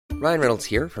Ryan Reynolds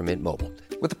here from Mint Mobile.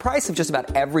 With the price of just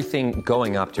about everything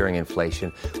going up during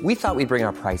inflation, we thought we'd bring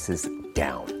our prices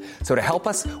down. So to help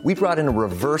us, we brought in a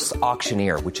reverse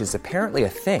auctioneer, which is apparently a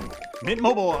thing. Mint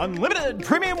Mobile Unlimited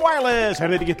Premium Wireless. How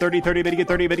to get 30, 30, bit to get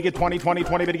 30, bit to get 20, 20,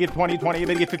 20, bit to get 20, 20,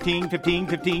 bit to get 15, 15,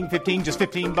 15, 15, just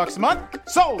 $15 a month?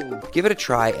 Sold! Give it a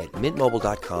try at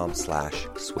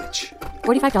mintmobile.com/switch.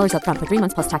 $45 up front for 3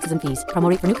 months plus taxes and fees. Promo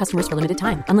rate for new customers for limited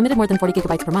time. Unlimited more than 40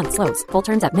 gigabytes per month. Slows full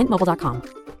terms at mintmobile.com.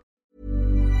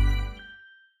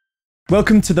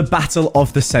 Welcome to the battle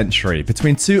of the century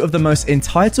between two of the most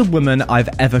entitled women I've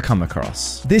ever come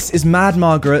across. This is Mad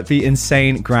Margaret v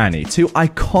Insane Granny, two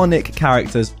iconic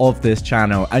characters of this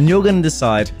channel, and you're going to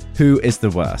decide who is the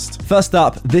worst. First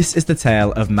up, this is the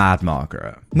tale of Mad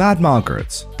Margaret. Mad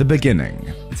Margaret, the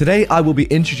beginning. Today I will be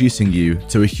introducing you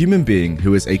to a human being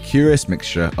who is a curious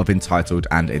mixture of entitled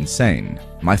and insane.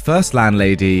 My first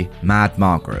landlady, Mad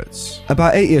Margaret.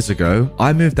 About 8 years ago,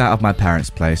 I moved out of my parents'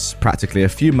 place practically a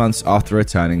few months after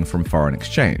returning from foreign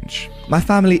exchange. My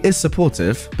family is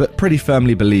supportive, but pretty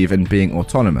firmly believe in being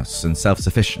autonomous and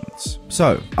self-sufficient.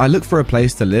 So, I looked for a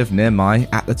place to live near my,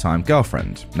 at the time,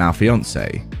 girlfriend, now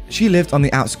fiancé. She lived on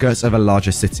the outskirts of a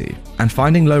larger city, and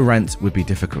finding low rent would be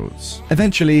difficult.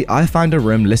 Eventually, I found a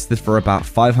room listed for about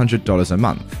 $500 a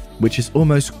month, which is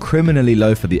almost criminally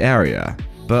low for the area.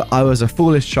 But I was a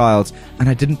foolish child and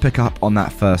I didn't pick up on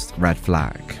that first red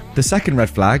flag. The second red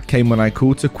flag came when I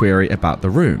called to query about the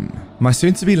room. My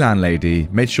soon-to-be landlady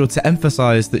made sure to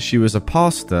emphasize that she was a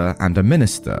pastor and a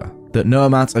minister, that no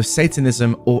amount of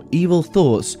Satanism or evil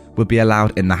thoughts would be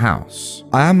allowed in the house.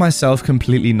 I am myself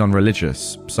completely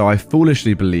non-religious, so I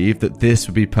foolishly believed that this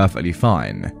would be perfectly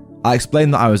fine. I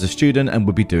explained that I was a student and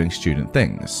would be doing student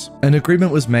things. An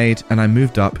agreement was made and I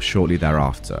moved up shortly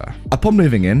thereafter. Upon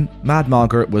moving in, Mad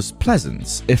Margaret was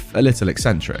pleasant, if a little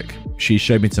eccentric. She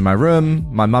showed me to my room,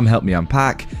 my mum helped me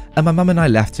unpack, and my mum and I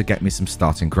left to get me some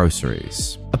starting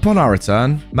groceries. Upon our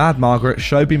return, Mad Margaret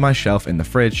showed me my shelf in the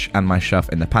fridge and my shelf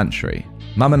in the pantry.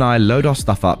 Mum and I load our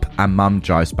stuff up and Mum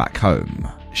drives back home.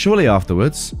 Shortly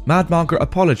afterwards, Mad Margaret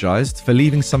apologised for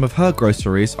leaving some of her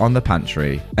groceries on the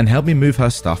pantry and helped me move her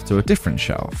stuff to a different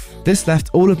shelf. This left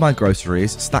all of my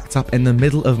groceries stacked up in the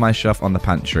middle of my shelf on the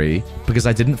pantry because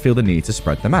I didn't feel the need to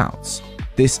spread them out.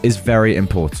 This is very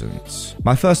important.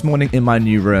 My first morning in my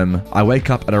new room, I wake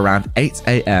up at around 8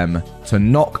 a.m. to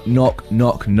knock, knock,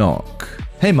 knock, knock.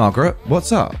 Hey Margaret,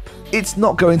 what's up? It's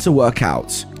not going to work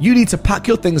out. You need to pack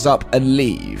your things up and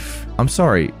leave. I'm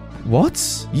sorry.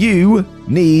 What? You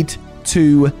need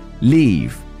to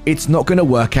leave. It's not going to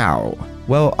work out.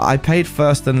 Well, I paid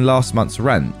first and last month's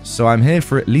rent, so I'm here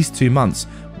for at least 2 months.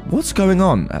 What's going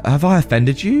on? Have I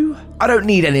offended you? I don't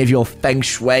need any of your feng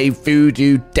shui,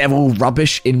 voodoo, devil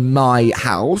rubbish in my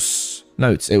house.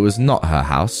 Note, it was not her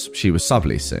house. She was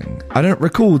subleasing. I don't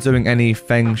recall doing any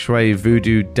feng shui,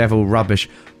 voodoo, devil rubbish.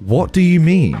 What do you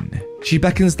mean? She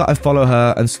beckons that I follow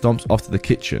her and stomps off to the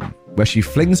kitchen, where she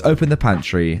flings open the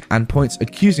pantry and points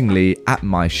accusingly at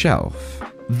my shelf.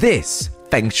 This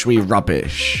feng shui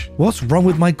rubbish. What's wrong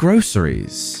with my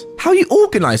groceries? How you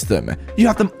organize them? You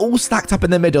have them all stacked up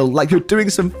in the middle like you're doing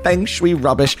some feng shui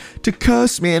rubbish to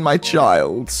curse me and my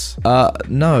child.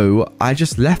 No, I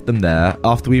just left them there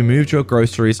after we moved your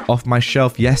groceries off my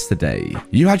shelf yesterday.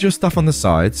 You had your stuff on the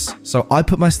sides, so I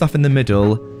put my stuff in the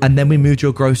middle, and then we moved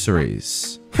your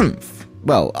groceries.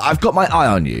 Well, I've got my eye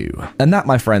on you. And that,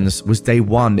 my friends, was day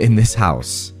 1 in this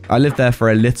house. I lived there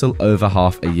for a little over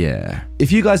half a year.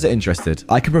 If you guys are interested,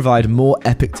 I can provide more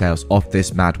epic tales of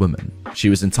this mad woman. She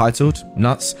was entitled,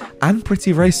 nuts, and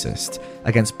pretty racist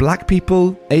against black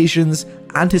people, Asians,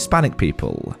 and Hispanic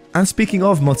people. And speaking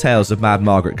of more tales of Mad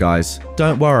Margaret, guys,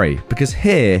 don't worry, because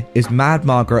here is Mad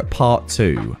Margaret Part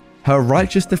 2. Her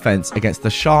righteous defense against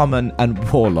the shaman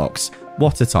and warlocks.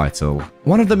 What a title.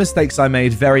 One of the mistakes I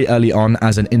made very early on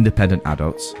as an independent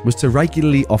adult was to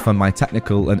regularly offer my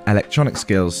technical and electronic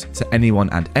skills to anyone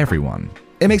and everyone.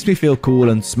 It makes me feel cool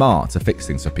and smart to fix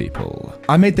things for people.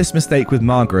 I made this mistake with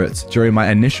Margaret during my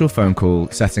initial phone call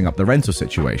setting up the rental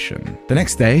situation. The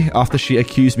next day, after she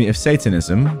accused me of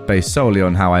Satanism, based solely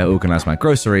on how I organize my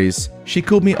groceries, she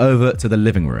called me over to the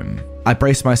living room. I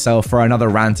braced myself for another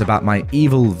rant about my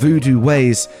evil voodoo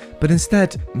ways, but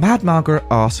instead, Mad Margaret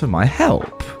asked for my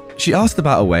help. She asked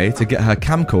about a way to get her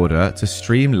camcorder to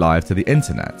stream live to the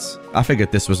internet. I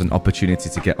figured this was an opportunity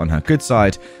to get on her good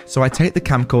side, so I take the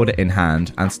camcorder in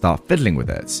hand and start fiddling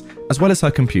with it, as well as her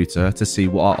computer to see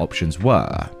what our options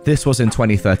were. This was in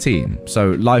 2013,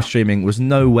 so live streaming was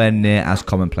nowhere near as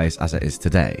commonplace as it is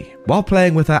today. While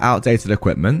playing with her outdated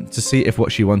equipment to see if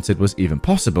what she wanted was even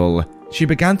possible, she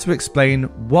began to explain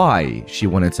why she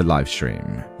wanted to live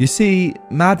stream. You see,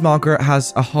 Mad Margaret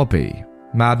has a hobby.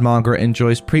 Mad Margaret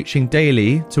enjoys preaching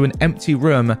daily to an empty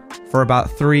room for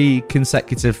about 3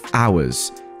 consecutive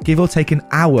hours, give or take an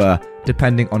hour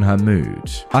depending on her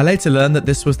mood. I later learned that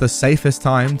this was the safest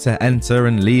time to enter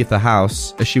and leave the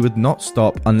house, as she would not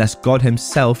stop unless God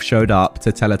himself showed up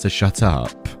to tell her to shut up.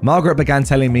 Margaret began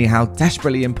telling me how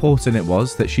desperately important it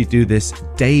was that she do this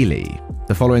daily.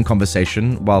 The following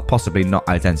conversation, while possibly not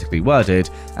identically worded,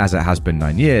 as it has been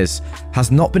 9 years, has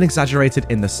not been exaggerated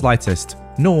in the slightest,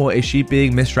 nor is she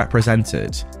being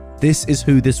misrepresented. This is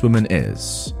who this woman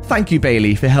is. Thank you,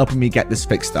 Bailey, for helping me get this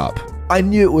fixed up. I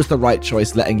knew it was the right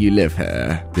choice letting you live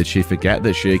here. Did she forget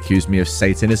that she accused me of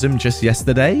Satanism just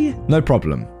yesterday? No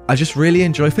problem. I just really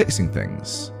enjoy fixing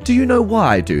things. Do you know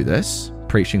why I do this?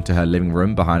 Preaching to her living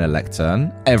room behind a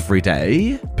lectern every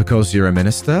day? Because you're a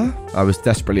minister? I was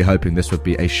desperately hoping this would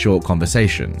be a short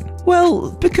conversation.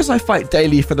 Well, because I fight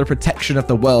daily for the protection of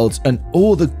the world and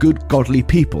all the good godly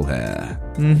people here.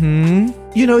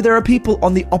 You know, there are people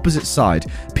on the opposite side,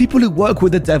 people who work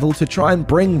with the devil to try and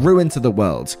bring ruin to the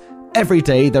world. Every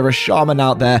day there are shamans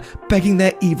out there begging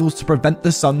their evils to prevent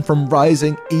the sun from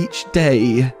rising each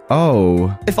day.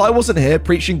 Oh, if I wasn't here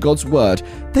preaching God's word,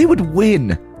 they would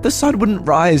win. The sun wouldn't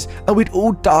rise and we'd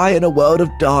all die in a world of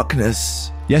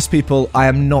darkness. Yes, people, I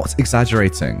am not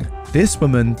exaggerating. This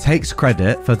woman takes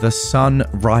credit for the sun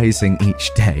rising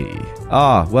each day.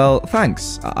 Ah, well,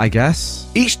 thanks, I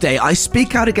guess. Each day I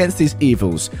speak out against these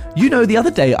evils. You know, the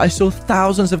other day I saw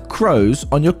thousands of crows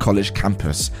on your college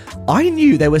campus. I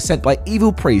knew they were sent by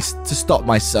evil priests to stop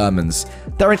my sermons.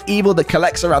 They're an evil that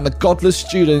collects around the godless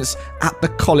students at the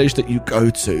college that you go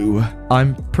to.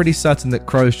 I'm pretty certain that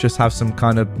crows just have some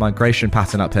kind of migration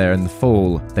pattern up here in the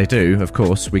fall. They do, of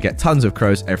course. We get tons of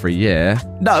crows every year.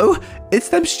 No, it's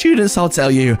them students, I'll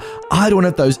tell you. I had one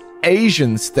of those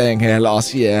Asians staying here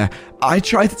last year. I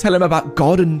tried to tell him about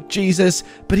God and Jesus,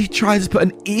 but he tried to put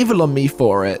an evil on me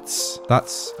for it.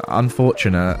 That's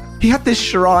unfortunate. He had this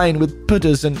shrine with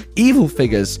Buddhas and evil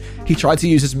figures. He tried to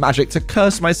use his magic to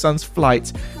curse my son's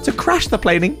flight, to crash the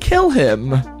plane and kill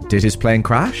him. Did his plane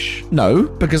crash? No,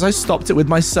 because I stopped it with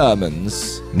my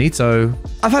sermons. Neato.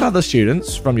 I've had other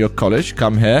students from your college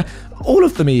come here, all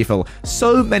of them evil.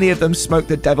 So many of them smoke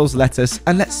the devil's lettuce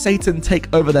and let Satan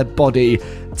take over their body.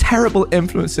 Terrible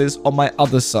influences on my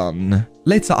other son.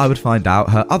 Later, I would find out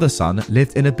her other son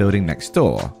lived in a building next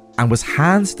door and was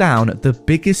hands down the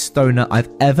biggest stoner I've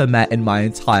ever met in my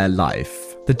entire life.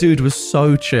 The dude was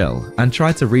so chill and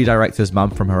tried to redirect his mum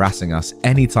from harassing us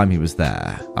anytime he was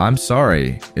there. I'm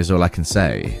sorry, is all I can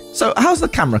say. So how's the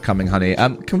camera coming, honey?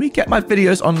 Can we get my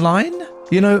videos online?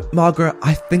 You know, Margaret,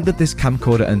 I think that this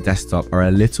camcorder and desktop are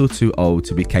a little too old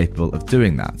to be capable of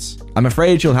doing that. I'm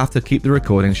afraid you'll have to keep the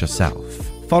recordings yourself.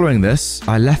 Following this,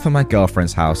 I left for my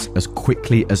girlfriend's house as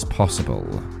quickly as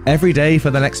possible. Every day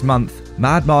for the next month,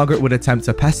 Mad Margaret would attempt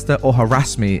to pester or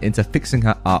harass me into fixing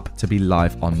her up to be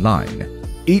live online.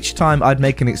 Each time I'd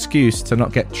make an excuse to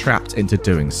not get trapped into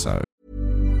doing so.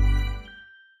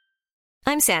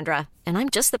 I'm Sandra, and I'm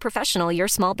just the professional your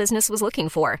small business was looking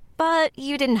for. But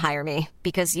you didn't hire me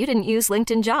because you didn't use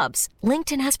LinkedIn Jobs.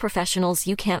 LinkedIn has professionals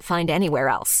you can't find anywhere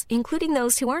else, including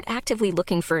those who aren't actively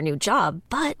looking for a new job,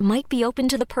 but might be open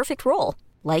to the perfect role,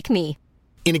 like me.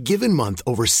 In a given month,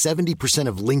 over 70%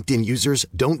 of LinkedIn users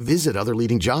don't visit other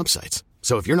leading job sites.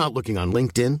 So if you're not looking on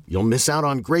LinkedIn, you'll miss out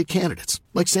on great candidates,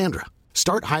 like Sandra.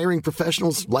 Start hiring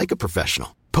professionals like a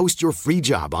professional. Post your free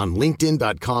job on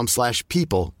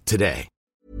linkedin.com/people today.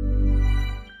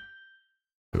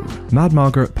 Mad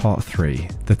Margaret Part 3,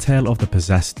 The Tale of the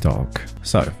Possessed Dog.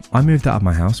 So, I moved out of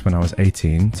my house when I was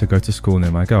 18 to go to school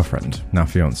near my girlfriend, now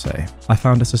fiancé. I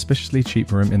found a suspiciously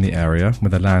cheap room in the area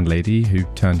with a landlady who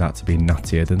turned out to be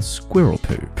nuttier than squirrel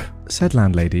poop. Said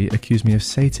landlady accused me of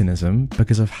Satanism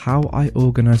because of how I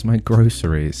organised my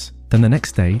groceries. Then the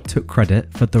next day took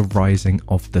credit for the rising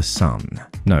of the sun.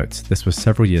 Note, this was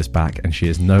several years back and she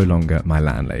is no longer my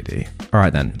landlady.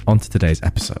 Alright then, on to today's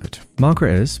episode.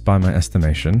 Margaret is, by my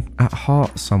estimation, at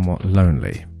heart somewhat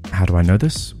lonely. How do I know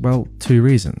this? Well, 2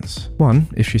 reasons. One,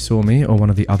 if she saw me or one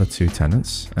of the other 2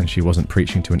 tenants, and she wasn't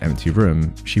preaching to an empty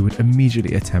room, she would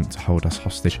immediately attempt to hold us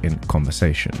hostage in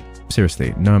conversation.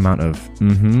 Seriously, no amount of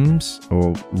mm-hms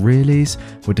or reallys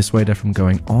would dissuade her from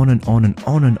going on and on and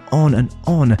on and on and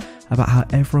on about how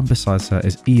everyone besides her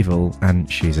is evil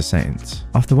and she's a saint.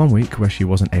 After 1 week where she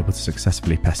wasn't able to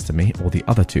successfully pester me or the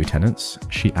other 2 tenants,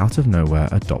 she out of nowhere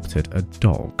adopted a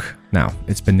dog. Now,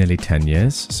 it's been nearly 10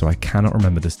 years, so I cannot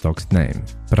remember this dog's name,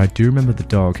 but I do remember the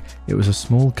dog. It was a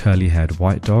small curly-haired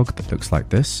white dog that looks like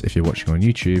this if you're watching on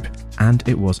YouTube, and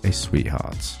it was a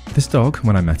sweetheart. This dog,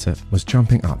 when I met it, was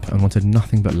jumping up and wanted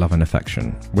nothing but love and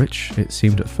affection, which, it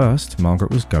seemed at first,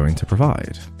 Margaret was going to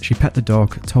provide. She pet the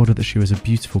dog, told her that she was a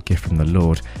beautiful gift from the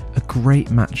Lord, a great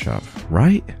matchup,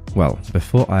 right? Well,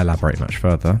 before I elaborate much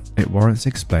further, it warrants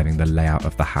explaining the layout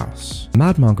of the house.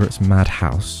 Mad Margaret's mad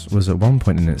house was at one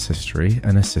point in its history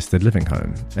an assisted living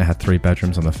home. It had 3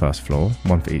 bedrooms on the first floor,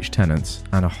 one for each tenant,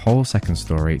 and a whole second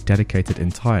story dedicated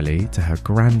entirely to her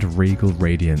grand regal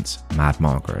radiance, Mad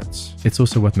Margaret. It's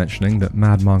also worth mentioning that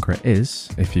Mad Margaret is,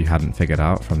 if you hadn't figured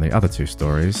out from the other 2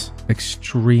 stories,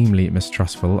 extremely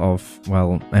mistrustful of,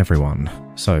 well, everyone.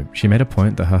 So she made a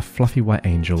point that her fluffy white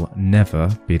angel never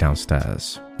be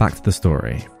downstairs. Back to the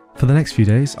story. For the next few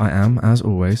days, I am, as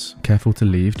always, careful to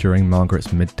leave during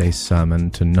Margaret's midday sermon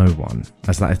to no one,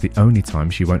 as that is the only time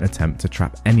she won't attempt to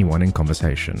trap anyone in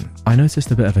conversation. I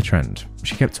noticed a bit of a trend.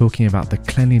 She kept talking about the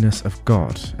cleanliness of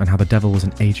God and how the devil was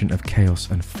an agent of chaos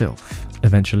and filth.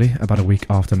 Eventually, about a week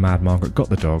after Mad Margaret got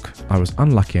the dog, I was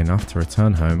unlucky enough to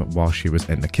return home while she was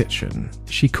in the kitchen.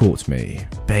 She caught me.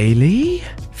 Bailey?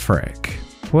 Frick.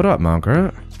 What up,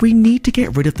 Margaret? We need to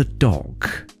get rid of the dog.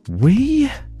 We?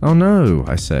 Oh no,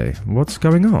 I say. What's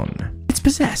going on? It's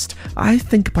possessed. I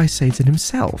think by Satan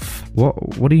himself.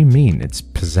 What do you mean it's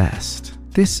possessed?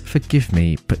 This, forgive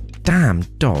me, but damn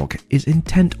dog is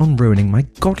intent on ruining my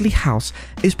godly house,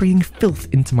 is bringing filth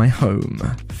into my home.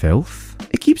 Filth?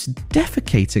 It keeps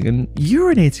defecating and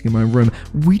urinating in my room.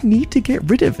 We need to get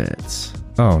rid of it.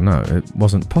 Oh no, it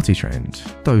wasn't potty trained.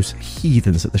 Those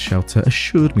heathens at the shelter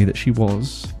assured me that she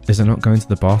was. Is it not going to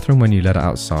the bathroom when you let it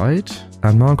outside?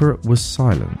 And Margaret was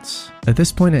silent. At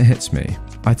this point it hits me.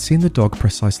 I'd seen the dog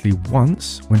precisely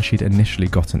once when she'd initially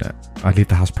gotten it. I'd leave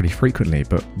the house pretty frequently,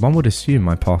 but one would assume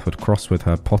my path would cross with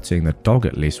her pottying the dog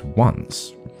at least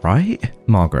once, right?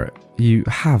 Margaret, you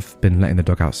have been letting the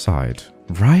dog outside,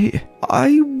 right?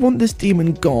 I want this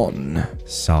demon gone.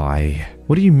 Sigh.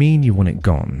 What do you mean you want it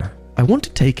gone? I want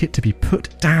to take it to be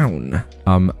put down.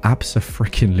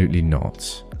 Abso-freaking-lutely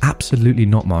not. Absolutely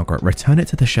not, Margaret. Return it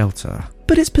to the shelter.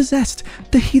 But it's possessed.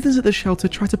 The heathens at the shelter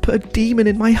tried to put a demon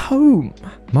in my home.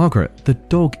 Margaret, the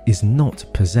dog is not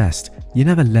possessed. You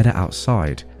never let it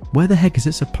outside. Where the heck is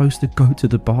it supposed to go to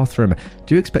the bathroom?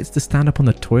 Do you expect it to stand up on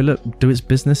the toilet, do its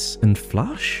business, and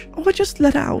flush? Oh, I just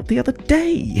let it out the other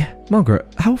day.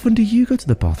 Margaret, how often do you go to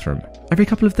the bathroom? Every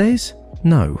couple of days?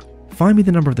 No. Find me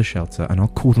the number of the shelter and I'll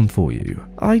call them for you.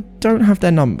 I don't have their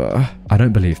number. I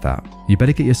don't believe that. You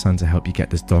better get your son to help you get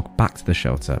this dog back to the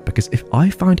shelter, because if I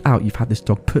find out you've had this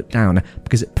dog put down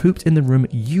because it pooped in the room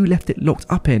you left it locked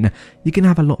up in, you're going to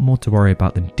have a lot more to worry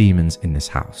about than demons in this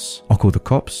house. I'll call the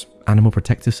cops, Animal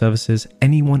Protective Services,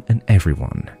 anyone and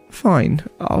everyone. Fine,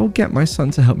 I'll get my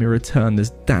son to help me return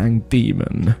this dang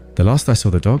demon. The last I saw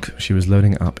the dog, she was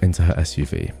loading it up into her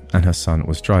SUV, and her son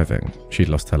was driving. She'd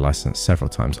lost her license several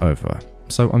times over.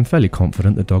 So I'm fairly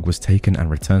confident the dog was taken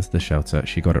and returned to the shelter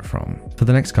she got it from. For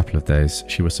the next couple of days,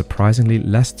 she was surprisingly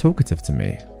less talkative to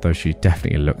me, though she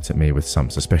definitely looked at me with some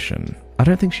suspicion. I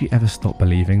don't think she ever stopped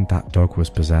believing that dog was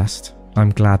possessed.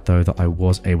 I'm glad though that I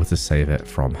was able to save it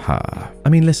from her. I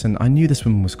mean, listen, I knew this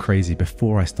woman was crazy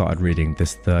before I started reading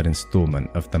this 3rd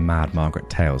installment of the Mad Margaret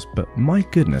tales, but my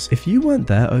goodness, if you weren't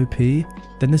there, OP,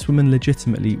 then this woman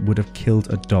legitimately would have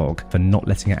killed a dog for not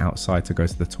letting it outside to go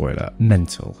to the toilet.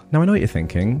 Mental. Now I know what you're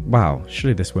thinking, wow,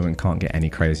 surely this woman can't get any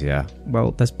crazier.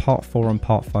 Well, there's part 4 and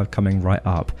part 5 coming right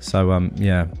up, so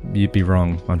yeah, you'd be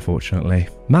wrong, unfortunately.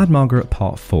 Mad Margaret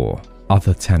Part 4.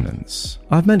 Other tenants.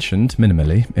 I've mentioned,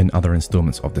 minimally, in other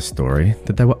installments of this story,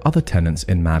 that there were other tenants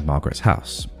in Mad Margaret's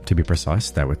house. To be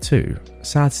precise, there were 2,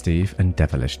 Sad Steve and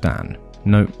Devilish Dan.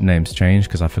 No names changed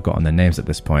because I've forgotten their names at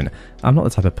this point. I'm not the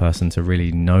type of person to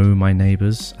really know my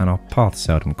neighbours, and our paths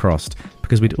seldom crossed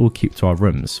because we'd all keep to our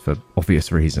rooms for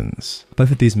obvious reasons.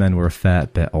 Both of these men were a fair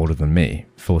bit older than me,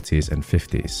 40s and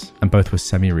 50s, and both were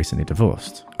semi-recently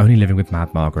divorced, only living with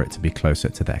Mad Margaret to be closer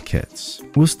to their kids.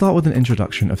 We'll start with an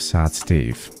introduction of Sad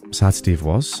Steve. Sad Steve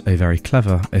was a very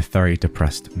clever, if very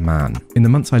depressed man. In the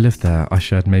months I lived there, I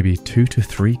shared maybe 2 to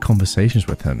 3 conversations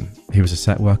with him. He was a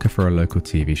set worker for a local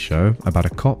TV show about a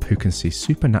cop who can see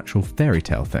supernatural fairy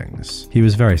tale things. He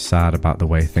was very sad about the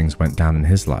way things went down in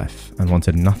his life and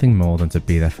wanted nothing more than to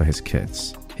be there for his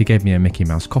kids. He gave me a Mickey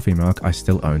Mouse coffee mug I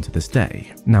still own to this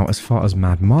day. Now, as far as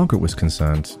Mad Margaret was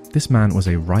concerned, this man was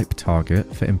a ripe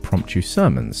target for impromptu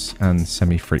sermons and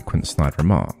semi-frequent snide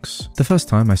remarks. The first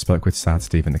time I spoke with Sad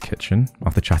Steve in the kitchen,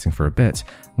 after chatting for a bit,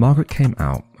 Margaret came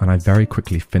out and I very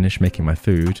quickly finished making my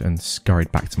food and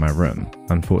scurried back to my room,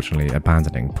 unfortunately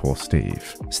abandoning poor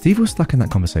Steve. Steve was stuck in that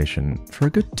conversation for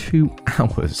a good 2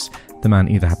 hours. The man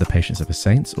either had the patience of a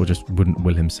saint or just wouldn't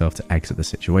will himself to exit the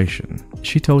situation.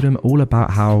 She told him all about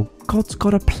how God's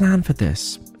got a plan for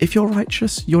this. If you're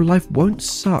righteous, your life won't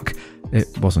suck.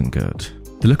 It wasn't good.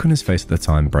 The look on his face at the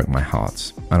time broke my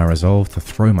heart, and I resolved to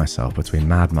throw myself between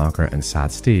Mad Margaret and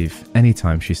Sad Steve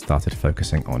anytime she started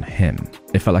focusing on him.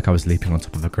 It felt like I was leaping on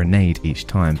top of a grenade each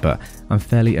time, but I'm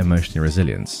fairly emotionally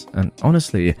resilient, and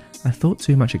honestly, I thought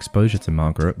too much exposure to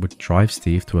Margaret would drive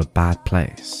Steve to a bad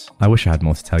place. I wish I had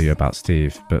more to tell you about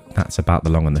Steve, but that's about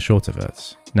the long and the short of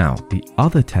it. Now, the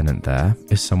other tenant there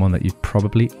is someone that you've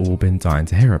probably all been dying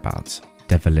to hear about,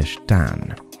 Devilish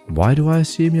Dan. Why do I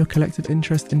assume your collective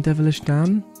interest in Devilish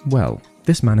Dan? Well,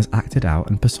 this man has acted out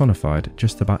and personified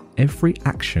just about every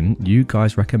action you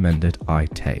guys recommended I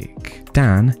take.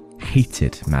 Dan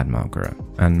hated Mad Margaret,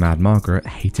 and Mad Margaret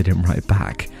hated him right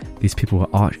back. These people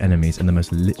were arch enemies in the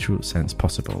most literal sense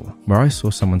possible. Where I saw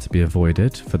someone to be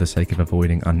avoided for the sake of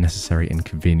avoiding unnecessary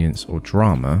inconvenience or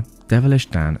drama, Devilish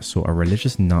Dan saw a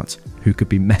religious nut who could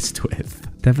be messed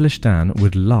with. Devilish Dan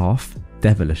would laugh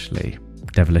devilishly.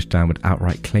 Devilish Dan would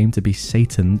outright claim to be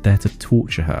Satan there to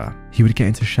torture her. He would get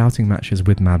into shouting matches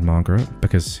with Mad Margaret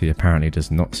because he apparently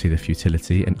does not see the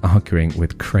futility in arguing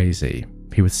with crazy.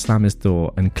 He would slam his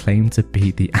door and claim to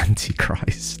be the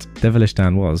Antichrist. Devilish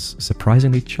Dan was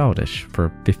surprisingly childish for a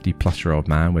 50-plus-year-old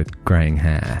man with greying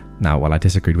hair. Now, while I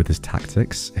disagreed with his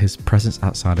tactics, his presence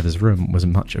outside of his room was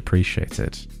much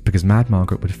appreciated, because Mad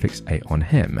Margaret would fixate on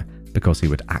him because he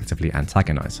would actively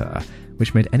antagonize her,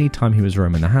 which made any time he was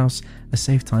roaming the house a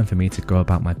safe time for me to go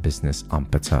about my business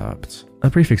unperturbed. A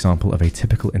brief example of a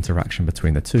typical interaction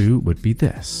between the two would be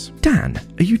this. Dan,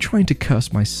 are you trying to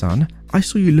curse my son? I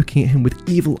saw you looking at him with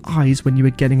evil eyes when you were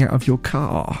getting out of your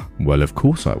car. Well, of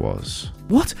course I was.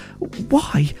 What?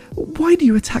 Why? Why do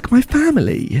you attack my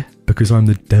family? Because I'm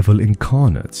the devil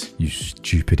incarnate, you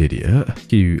stupid idiot.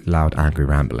 Cue loud, angry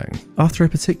rambling. After a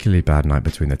particularly bad night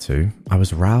between the two, I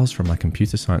was roused from my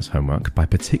computer science homework by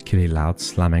particularly loud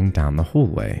slamming down the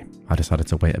hallway. I decided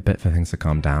to wait a bit for things to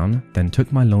calm down, then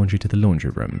took my laundry to the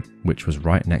laundry room, which was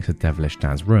right next to Devilish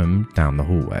Dan's room down the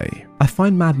hallway. I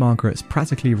find Mad Margaret's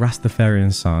practically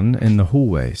Rastafarian son in the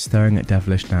hallway staring at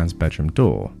Devilish Dan's bedroom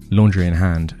door, laundry in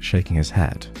hand, shaking his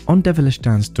head. On Devilish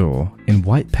Dan's door, in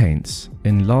white paints,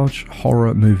 in large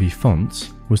horror movie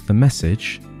fonts, was the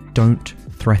message, "Don't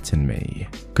threaten me."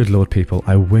 Good lord people,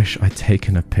 I wish I'd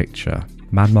taken a picture.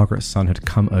 Mad Margaret's son had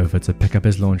come over to pick up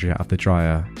his laundry out of the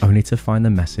dryer, only to find the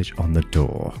message on the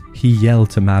door. He yelled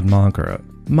to Mad Margaret,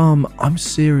 "Mum, I'm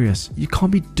serious. You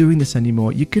can't be doing this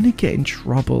anymore. You're gonna get in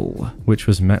trouble." Which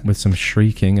was met with some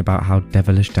shrieking about how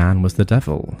Devilish Dan was the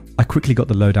devil. I quickly got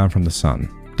the lowdown from the son.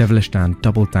 Devilish Dan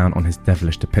doubled down on his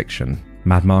devilish depiction.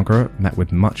 Mad Margaret, met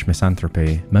with much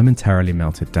misanthropy, momentarily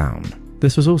melted down.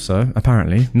 This was also,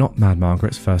 apparently, not Mad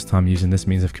Margaret's first time using this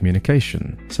means of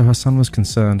communication, so her son was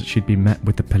concerned she'd be met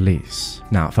with the police.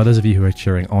 Now, for those of you who are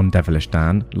cheering on Devilish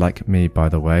Dan, like me by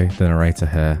the way, the narrator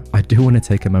here, I do want to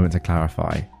take a moment to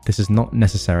clarify. This is not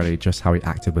necessarily just how he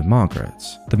acted with Margaret.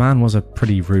 The man was a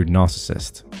pretty rude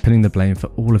narcissist, pinning the blame for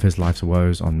all of his life's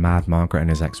woes on Mad Margaret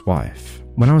and his ex-wife.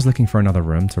 When I was looking for another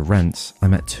room to rent, I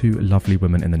met 2 lovely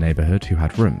women in the neighbourhood who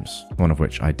had rooms, one of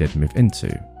which I did move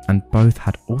into, and both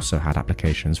had also had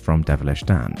applications from Devilish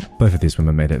Dan. Both of these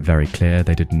women made it very clear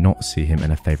they did not see him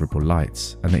in a favourable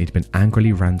light, and that he'd been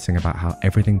angrily ranting about how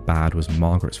everything bad was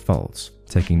Margaret's fault,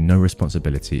 taking no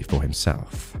responsibility for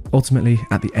himself. Ultimately,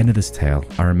 at the end of this tale,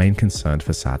 I remain concerned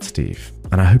for Sad Steve,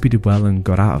 and I hope he did well and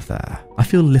got out of there. I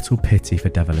feel little pity for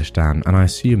Devilish Dan, and I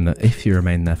assume that if he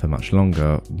remained there for much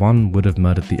longer, one would have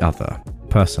murdered the other.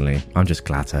 Personally, I'm just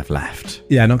glad to have left.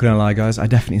 Yeah, not gonna lie guys, I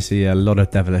definitely see a lot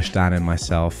of Devilish Dan in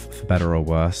myself, for better or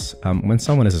worse. When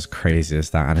someone is as crazy as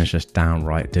that and is just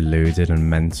downright deluded and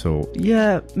mental,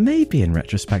 yeah, maybe in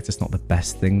retrospect it's not the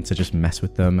best thing to just mess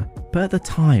with them, but at the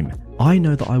time, I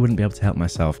know that I wouldn't be able to help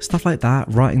myself. Stuff like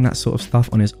that, writing that sort of stuff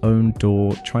on his own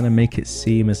door, trying to make it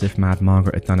seem as if Mad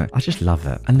Margaret had done it, I just love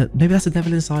it. And look, maybe that's the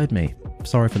devil inside me.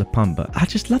 sorry for the pun, but I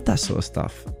just love that sort of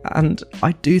stuff. And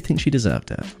I do think she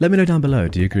deserved it. Let me know down below,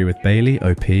 do you agree with Bailey,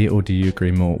 OP, or do you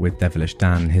agree more with Devilish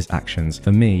Dan and his actions?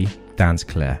 For me, Dan's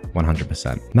clear,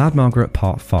 100%. Mad Margaret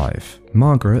Part 5.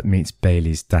 Margaret meets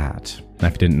Bailey's dad. Now,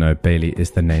 if you didn't know, Bailey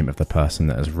is the name of the person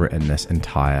that has written this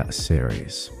entire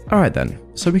series. Alright then,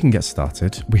 so we can get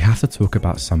started. We have to talk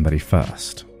about somebody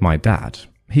first. My dad.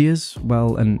 He is,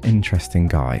 well, an interesting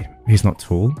guy. He's not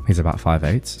tall, he's about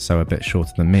 5'8", so a bit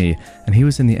shorter than me, and he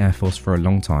was in the Air Force for a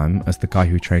long time as the guy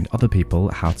who trained other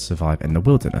people how to survive in the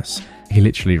wilderness. He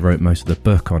literally wrote most of the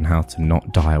book on how to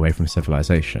not die away from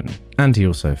civilization. And he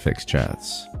also fixed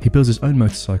jets. He builds his own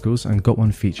motorcycles and got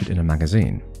one featured in a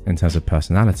magazine. In terms of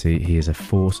personality, he is a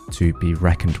force to be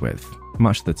reckoned with.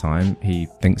 Much of the time, he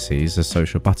thinks he's a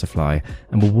social butterfly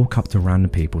and will walk up to random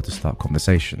people to start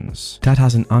conversations. Dad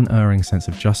has an unerring sense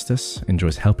of justice,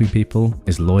 enjoys helping people,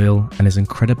 is loyal, and is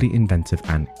incredibly inventive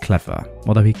and clever,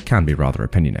 although he can be rather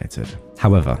opinionated.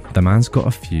 However, the man's got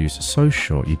a fuse so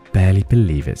short you'd barely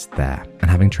believe it's there, and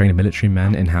having trained military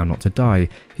men in how not to die,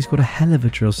 he's got a hell of a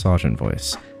drill sergeant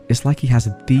voice. It's like he has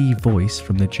the voice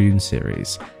from the Dune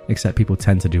series, except people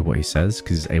tend to do what he says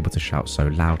because he's able to shout so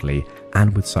loudly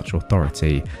and with such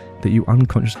authority that you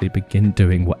unconsciously begin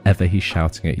doing whatever he's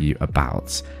shouting at you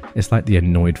about. It's like the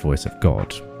annoyed voice of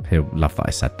God. He'll love that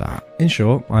I said that. In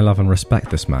short, I love and respect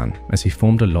this man, as he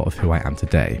formed a lot of who I am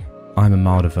today. I'm a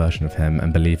milder version of him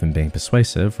and believe in being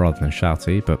persuasive rather than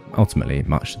shouty, but ultimately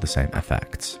much to the same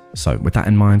effect. So with that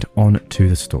in mind, on to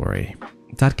the story.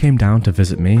 Dad came down to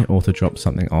visit me or to drop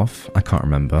something off, I can't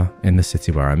remember, in the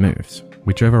city where I moved.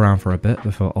 We drove around for a bit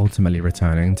before ultimately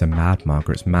returning to Mad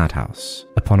Margaret's madhouse.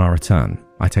 Upon our return,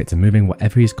 I take to moving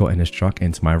whatever he's got in his truck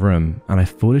into my room, and I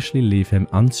foolishly leave him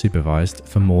unsupervised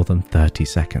for more than 30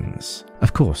 seconds.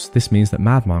 Of course, this means that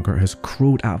Mad Margaret has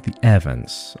crawled out of the air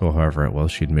vents, or however it was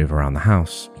she'd move around the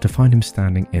house, to find him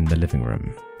standing in the living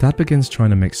room. Dad begins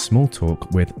trying to make small talk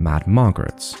with Mad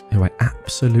Margaret, who I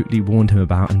absolutely warned him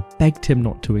about and begged him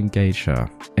not to engage her.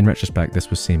 In retrospect, this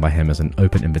was seen by him as an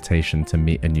open invitation to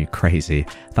meet a new crazy.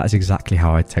 That is exactly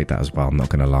how I'd take that as well, I'm not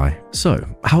gonna lie. So,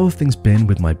 how have things been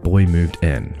with my boy moved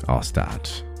in? Asked Dad.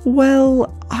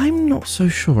 Well, I'm not so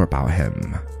sure about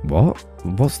him. What?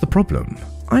 What's the problem?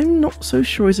 I'm not so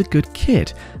sure he's a good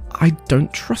kid. I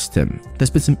don't trust him. There's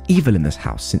been some evil in this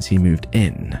house since he moved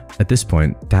in. At this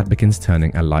point, Dad begins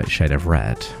turning a light shade of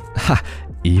red. Ha!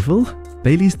 Evil?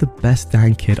 Bailey's the best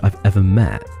dang kid I've ever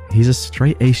met. He's a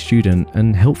straight A student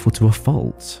and helpful to a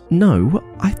fault. No,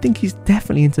 I think he's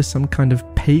definitely into some kind of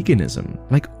paganism,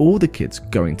 like all the kids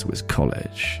going to his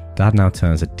college. Dad now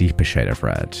turns a deeper shade of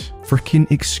red.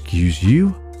 Frickin' excuse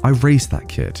you? I raised that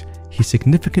kid. He's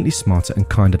significantly smarter and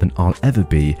kinder than I'll ever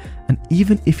be, and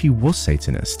even if he was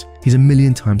Satanist, he's a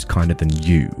million times kinder than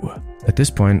you. At this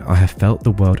point, I have felt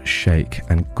the world shake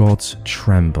and gods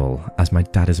tremble as my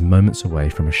dad is moments away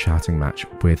from a shouting match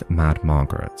with Mad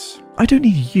Margaret. I don't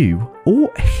need you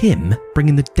or him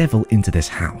bringing the devil into this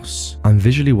house. I'm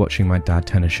visually watching my dad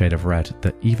turn a shade of red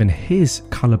that even his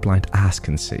colorblind ass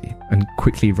can see and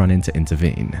quickly run in to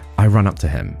intervene. I run up to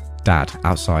him. Dad,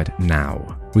 outside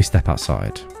now. We step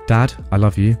outside. Dad, I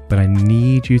love you, but I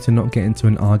need you to not get into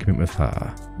an argument with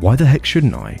her. Why the heck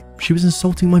shouldn't I? She was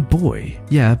insulting my boy.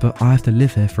 Yeah, but I have to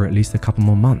live here for at least a couple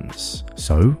more months.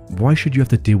 So, why should you have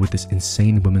to deal with this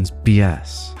insane woman's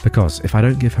BS? Because if I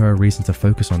don't give her a reason to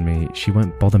focus on me, she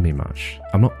won't bother me much.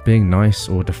 I'm not being nice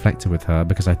or deflective with her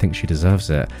because I think she deserves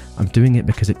it. I'm doing it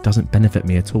because it doesn't benefit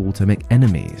me at all to make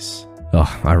enemies.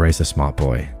 Ugh, I raised a smart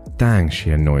boy. Dang, she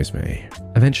annoys me.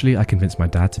 Eventually, I convinced my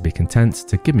dad to be content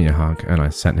to give me a hug and I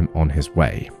sent him on his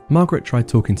way. Margaret tried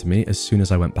talking to me as soon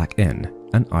as I went back in,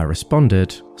 and I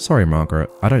responded, "Sorry Margaret,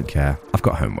 I don't care, I've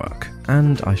got homework."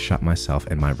 And I shut myself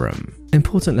in my room.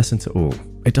 Important lesson to all,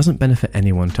 it doesn't benefit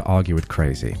anyone to argue with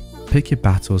crazy. Pick your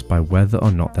battles by whether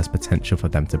or not there's potential for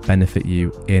them to benefit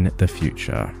you in the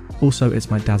future. Also,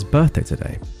 it's my dad's birthday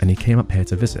today, and he came up here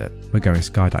to visit. We're going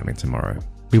skydiving tomorrow.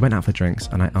 We went out for drinks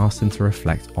and I asked him to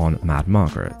reflect on Mad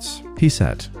Margaret. He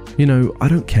said, "You know, I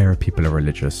don't care if people are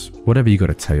religious, whatever you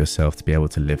gotta tell yourself to be able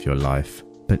to live your life.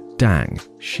 But dang,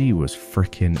 she was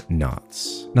freaking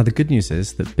nuts." Now the good news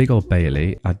is that big old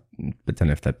Bailey, I don't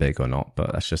know if they're big or not,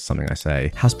 but that's just something I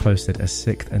say, has posted a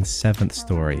 6th and 7th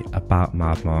story about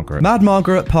Mad Margaret. Mad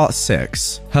Margaret Part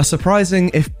 6, her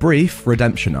surprising if brief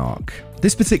redemption arc.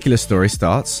 This particular story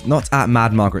starts not at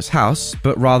Mad Margaret's house,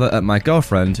 but rather at my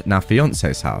girlfriend, now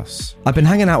fiance's house. I've been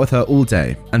hanging out with her all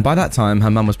day, and by that time her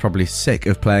mum was probably sick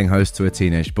of playing host to a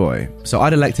teenage boy, so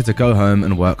I'd elected to go home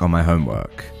and work on my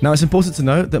homework. Now it's important to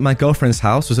note that my girlfriend's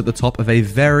house was at the top of a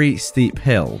very steep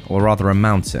hill, or rather a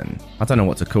mountain. I don't know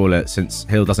what to call it since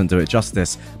hill doesn't do it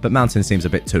justice, but mountain seems a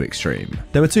bit too extreme.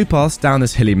 There were two paths down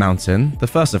this hilly mountain, the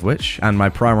first of which, and my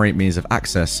primary means of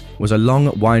access, was a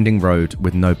long winding road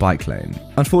with no bike lane.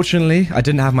 Unfortunately, I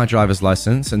didn't have my driver's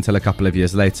license until a couple of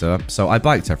years later, so I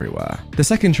biked everywhere. The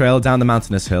second trail down the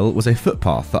mountainous hill was a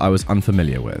footpath that I was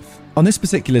unfamiliar with. On this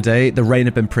particular day, the rain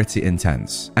had been pretty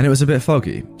intense, and it was a bit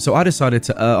foggy, so I decided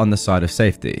to err on the side of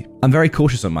safety. I'm very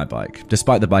cautious on my bike,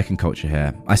 despite the biking culture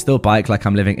here. I still bike like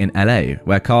I'm living in LA,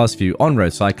 where cars view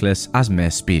on-road cyclists as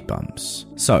mere speed bumps.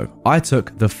 So, I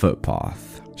took the footpath.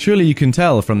 Surely you can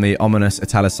tell from the ominous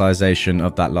italicization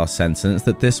of that last sentence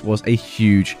that this was a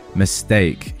huge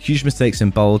mistake. Huge mistakes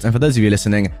in bold, and for those of you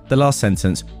listening, the last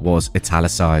sentence was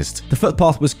italicized. The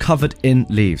footpath was covered in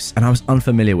leaves, and I was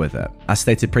unfamiliar with it. As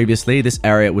stated previously, this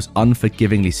area was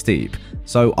unforgivingly steep,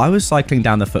 so I was cycling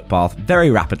down the footpath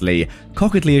very rapidly,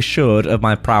 cockedly assured of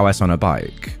my prowess on a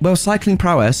bike. Well, cycling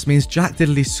prowess means jack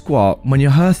diddly squat when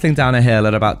you're hurtling down a hill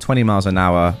at about 20 miles an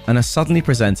hour and are suddenly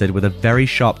presented with a very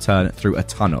sharp turn through a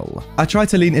tunnel. I tried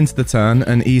to lean into the turn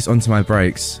and ease onto my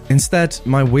brakes. Instead,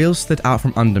 my wheels slid out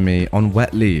from under me on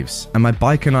wet leaves, and my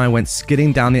bike and I went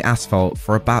skidding down the asphalt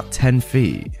for about 10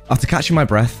 feet. After catching my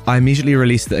breath, I immediately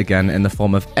released it again in the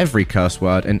form of every curse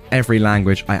word in every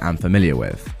language I am familiar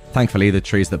with. Thankfully, the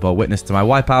trees that bore witness to my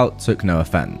wipeout took no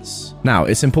offense. Now,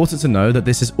 it's important to know that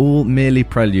this is all merely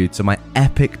prelude to my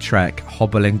epic trek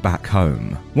hobbling back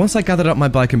home. Once I gathered up my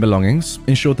bike and belongings,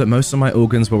 ensured that most of my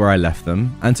organs were where I left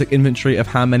them, and took inventory of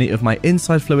how many of my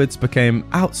inside fluids became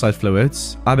outside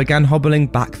fluids, I began hobbling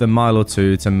back the mile or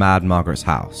two to Mad Margaret's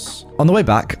house. On the way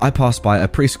back, I passed by a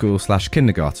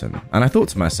preschool/kindergarten, and I thought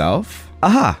to myself,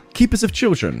 aha, keepers of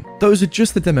children. Those are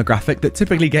just the demographic that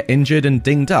typically get injured and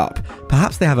dinged up.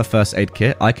 Perhaps they have a first aid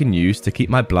kit I can use to keep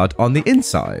my blood on the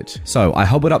inside. So I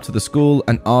hobbled up to the school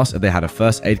and asked if they had a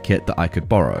first aid kit that I could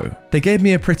borrow. They gave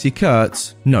me a pretty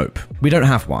curt, nope, we don't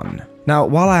have one. Now,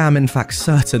 while I am in fact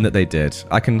certain that they did,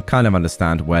 I can kind of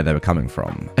understand where they were coming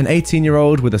from. An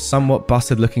 18-year-old with a somewhat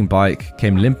busted-looking bike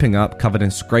came limping up covered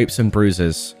in scrapes and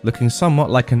bruises, looking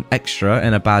somewhat like an extra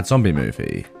in a bad zombie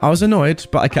movie. I was annoyed,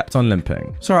 but I kept on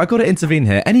limping. Sorry, I gotta intervene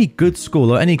here. Any good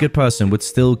school or any good person would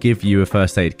still give you a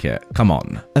first aid kit. Come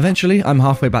on. Eventually, I'm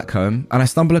halfway back home, and I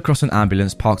stumble across an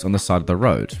ambulance parked on the side of the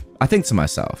road. I think to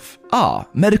myself,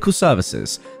 medical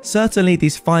services. Certainly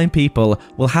these fine people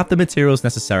will have the materials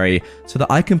necessary so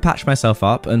that I can patch myself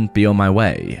up and be on my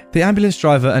way. The ambulance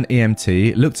driver and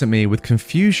EMT looked at me with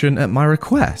confusion at my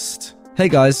request. Hey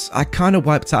guys, I kind of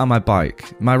wiped out on my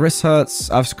bike. My wrist hurts,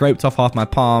 I've scraped off half my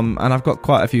palm, and I've got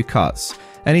quite a few cuts.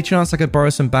 Any chance I could borrow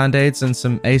some band-aids and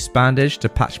some ace bandage to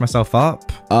patch myself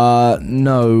up?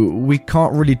 No, we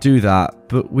can't really do that,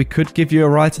 but we could give you a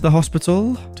ride to the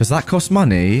hospital? Does that cost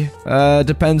money?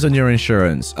 Depends on your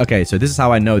insurance. Okay, so this is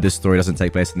how I know this story doesn't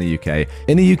take place in the UK.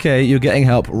 In the UK, you're getting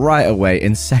help right away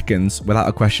in seconds without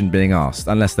a question being asked,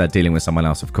 unless they're dealing with someone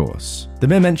else, of course. The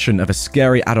mere mention of a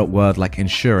scary adult word like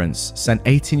insurance sent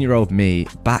 18-year-old me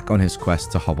back on his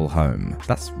quest to hobble home.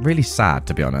 That's really sad,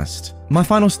 to be honest. My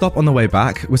final stop on the way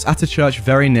back was at a church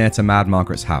very near to Mad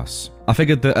Margaret's house. I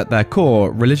figured that at their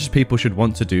core, religious people should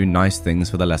want to do nice things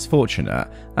for the less fortunate,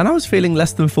 and I was feeling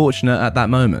less than fortunate at that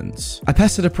moment. I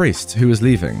pestered a priest who was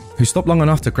leaving, who stopped long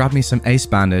enough to grab me some ace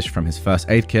bandage from his first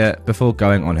aid kit before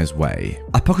going on his way.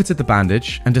 I pocketed the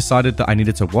bandage and decided that I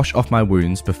needed to wash off my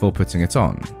wounds before putting it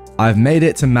on. I've made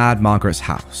it to Mad Margaret's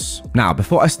house. Now,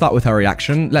 before I start with her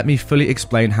reaction, let me fully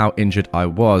explain how injured I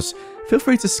was. Feel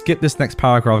free to skip this next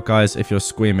paragraph, guys, if you're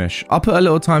squeamish. I'll put a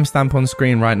little timestamp on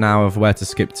screen right now of where to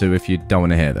skip to if you don't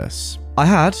want to hear this. I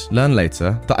had learned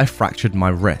later that I fractured my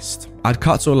wrist. I'd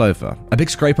cuts all over, a big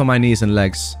scrape on my knees and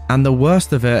legs, and the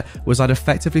worst of it was I'd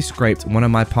effectively scraped one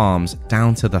of my palms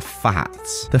down to the fat.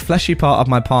 The fleshy part of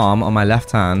my palm on my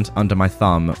left hand under my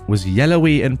thumb was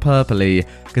yellowy and purpley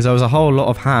because there was a whole lot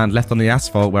of hand left on the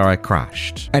asphalt where I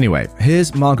crashed. Anyway,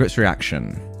 here's Margaret's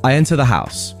reaction. I enter the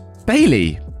house.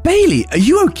 Bailey, are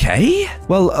you okay?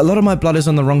 Well, a lot of my blood is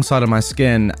on the wrong side of my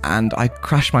skin, and I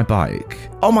crashed my bike.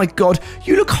 Oh my god,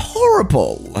 you look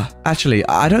horrible! Actually,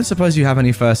 I don't suppose you have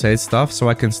any first aid stuff so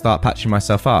I can start patching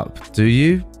myself up, do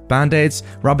you? Band-aids?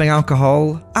 Rubbing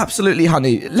alcohol? Absolutely,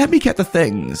 honey, let me get the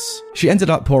things. She ended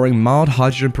up pouring mild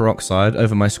hydrogen peroxide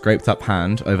over my scraped up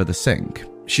hand over the sink.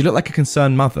 She looked like a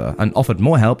concerned mother and offered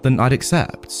more help than I'd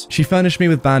accept. She furnished me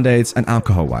with band-aids and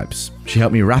alcohol wipes. She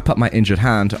helped me wrap up my injured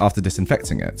hand after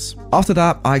disinfecting it. After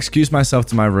that, I excused myself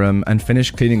to my room and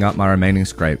finished cleaning up my remaining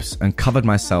scrapes and covered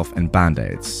myself in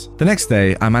band-aids. The next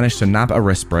day, I managed to nab a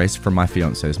wrist brace from my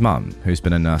fiance's mum, who's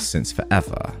been a nurse since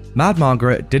forever. Mad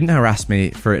Margaret didn't harass me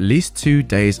for at least 2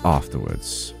 days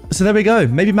afterwards. So there we go.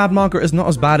 Maybe Mad Margaret is not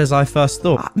as bad as I first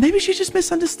thought. Maybe she just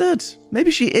misunderstood.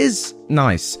 Maybe she is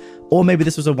nice. Or maybe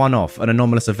this was a one-off, an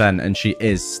anomalous event, and she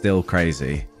is still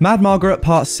crazy. Mad Margaret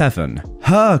Part 7.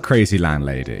 Her Crazy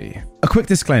Landlady. A quick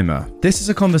disclaimer. This is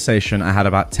a conversation I had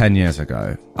about 10 years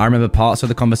ago. I remember parts of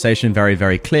the conversation very,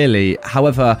 very clearly.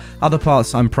 However, other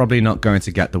parts I'm probably not going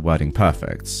to get the wording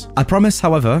perfect. I promise,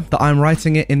 however, that I'm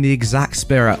writing it in the exact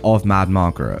spirit of Mad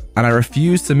Margaret, and I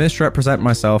refuse to misrepresent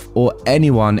myself or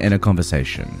anyone in a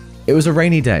conversation. It was a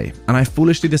rainy day, and I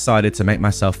foolishly decided to make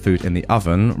myself food in the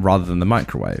oven rather than the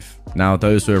microwave. Now,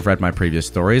 those who have read my previous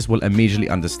stories will immediately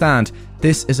understand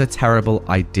this is a terrible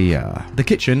idea. The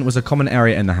kitchen was a common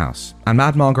area in the house, and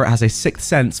Mad Margaret has a sixth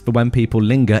sense for when people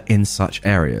linger in such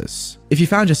areas. If you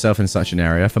found yourself in such an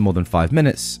area for more than 5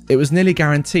 minutes, it was nearly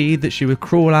guaranteed that she would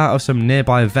crawl out of some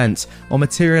nearby vent or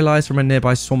materialize from a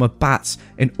nearby swarm of bats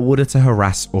in order to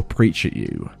harass or preach at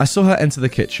you. I saw her enter the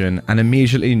kitchen and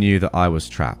immediately knew that I was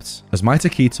trapped, as my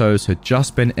taquitos had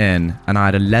just been in and I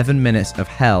had 11 minutes of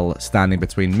hell standing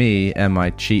between me and my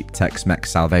cheap Tex-Mex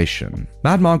salvation.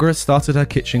 Mad Margaret started her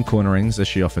kitchen cornerings as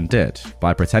she often did,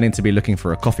 by pretending to be looking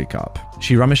for a coffee cup.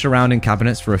 She rummaged around in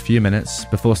cabinets for a few minutes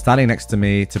before standing next to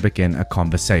me to begin a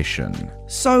conversation.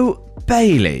 So,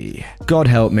 Bailey, God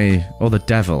help me, or the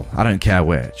devil, I don't care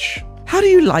which. How do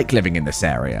you like living in this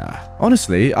area?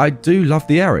 Honestly, I do love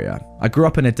the area. I grew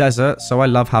up in a desert, so I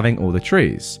love having all the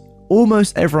trees.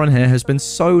 Almost everyone here has been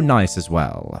so nice as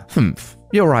well.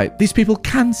 You're right, these people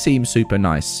can seem super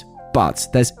nice, but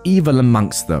there's evil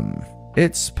amongst them.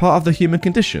 It's part of the human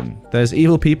condition. There's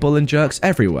evil people and jerks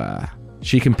everywhere.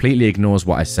 She completely ignores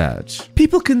what I said.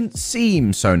 People can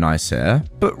seem so nice here,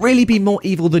 but really be more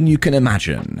evil than you can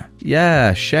imagine.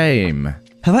 Yeah, shame.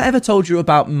 Have I ever told you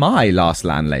about my last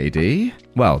landlady?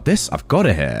 Well, this I've got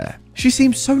to hear. She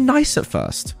seemed so nice at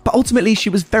first, but ultimately she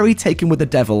was very taken with the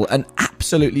devil and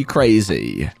absolutely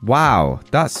crazy. Wow,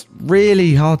 that's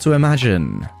really hard to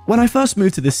imagine. When I first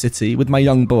moved to this city with my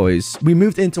young boys, we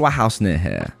moved into a house near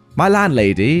here. My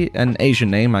landlady, an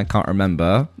Asian name I can't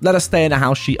remember, let us stay in a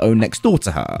house she owned next door to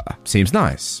her. Seems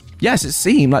nice. Yes, it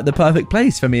seemed like the perfect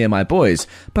place for me and my boys,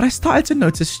 but I started to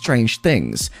notice strange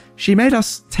things. She made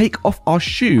us take off our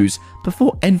shoes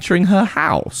before entering her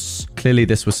house. Clearly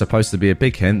this was supposed to be a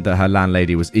big hint that her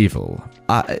landlady was evil.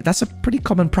 That's a pretty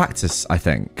common practice, I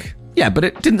think. Yeah, but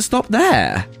it didn't stop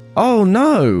there. Oh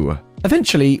no.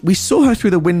 Eventually, we saw her through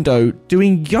the window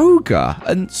doing yoga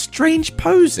and strange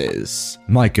poses.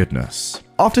 My goodness.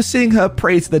 After seeing her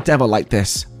pray to the devil like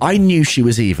this, I knew she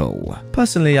was evil.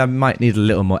 Personally, I might need a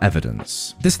little more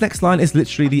evidence. This next line is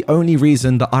literally the only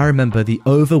reason that I remember the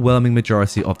overwhelming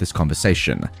majority of this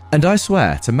conversation. And I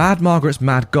swear to Mad Margaret's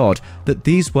mad god that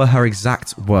these were her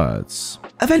exact words.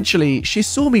 Eventually, she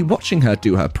saw me watching her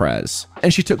do her prayers,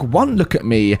 and she took one look at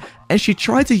me, and she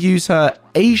tried to use her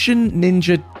Asian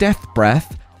ninja death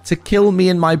breath to kill me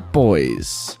and my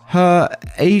boys. Her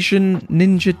Asian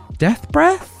ninja death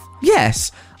breath?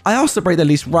 Yes, I asked to break the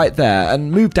lease right there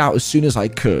and moved out as soon as I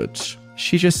could.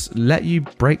 She just let you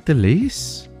break the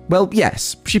lease? Well,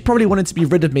 yes, she probably wanted to be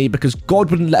rid of me because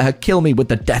God wouldn't let her kill me with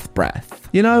the death breath.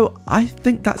 You know, I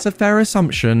think that's a fair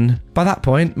assumption. By that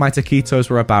point, my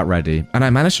taquitos were about ready, and I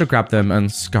managed to grab them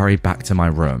and scurry back to my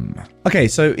room. Okay,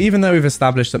 so even though we've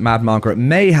established that Mad Margaret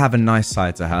may have a nice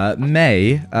side to her,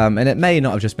 and it may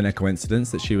not have just been a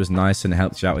coincidence that she was nice and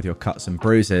helped you out with your cuts and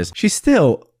bruises, she's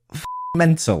still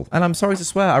mental. And I'm sorry to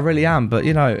swear, I really am, but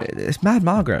you know, it's Mad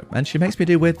Margaret, and she makes me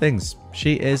do weird things.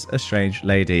 She is a strange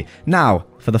lady. Now,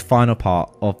 for the final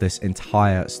part of this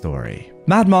entire story.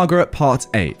 Mad Margaret Part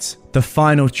 8. The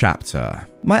final chapter.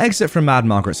 My exit from Mad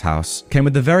Margaret's house came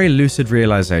with the very lucid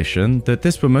realization that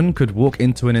this woman could walk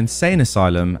into an insane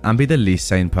asylum and be the least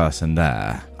sane person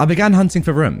there. I began hunting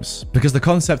for rooms, because the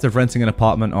concept of renting an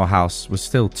apartment or house was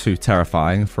still too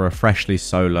terrifying for a freshly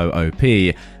solo OP,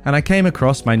 and I came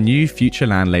across my new future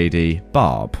landlady,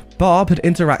 Barb. Barb had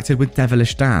interacted with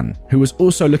Devilish Dan, who was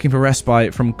also looking for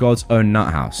respite from God's own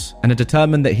nuthouse, and had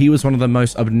determined that he was one of the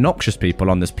most obnoxious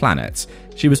people on this planet.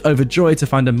 She was overjoyed to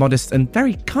find a modest and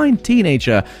very kind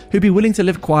teenager who'd be willing to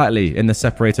live quietly in the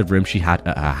separated room she had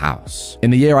at her house.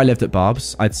 In the year I lived at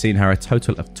Barb's, I'd seen her a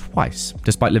total of twice,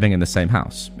 despite living in the same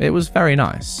house. It was very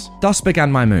nice. Thus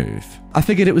began my move. I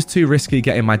figured it was too risky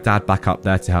getting my dad back up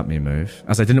there to help me move,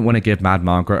 as I didn't want to give Mad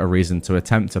Margaret a reason to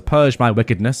attempt to purge my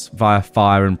wickedness via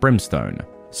fire and brimstone.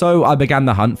 So I began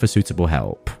the hunt for suitable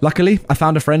help. Luckily, I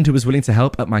found a friend who was willing to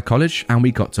help at my college and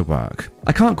we got to work.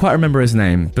 I can't quite remember his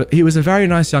name, but he was a very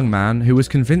nice young man who was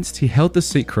convinced he held the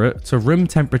secret to room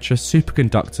temperature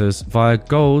superconductors via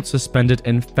gold suspended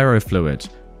in ferrofluid.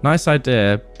 Nice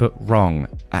idea, but wrong.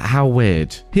 How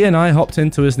weird. He and I hopped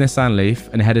into his Nissan Leaf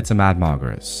and headed to Mad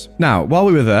Margaret's. Now, while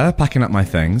we were there, packing up my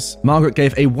things, Margaret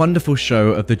gave a wonderful show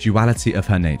of the duality of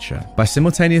her nature by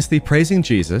simultaneously praising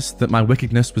Jesus that my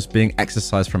wickedness was being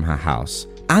exorcised from her house,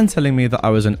 and telling me that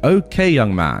I was an okay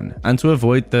young man and to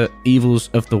avoid the evils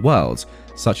of the world,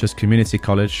 such as community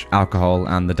college, alcohol,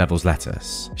 and the devil's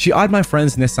lettuce. She eyed my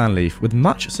friend's Nissan Leaf with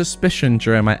much suspicion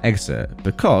during my exit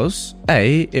because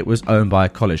A, it was owned by a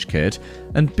college kid,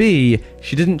 and B,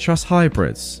 she didn't trust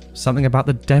hybrids, something about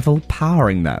the devil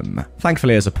powering them.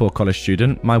 Thankfully, as a poor college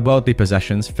student, my worldly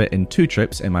possessions fit in 2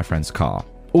 trips in my friend's car.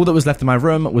 All that was left in my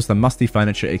room was the musty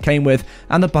furniture it came with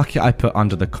and the bucket I put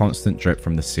under the constant drip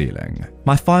from the ceiling.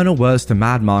 My final words to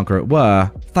Mad Margaret were,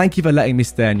 "Thank you for letting me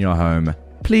stay in your home.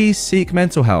 Please seek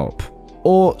mental help."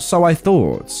 Or so I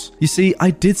thought. You see,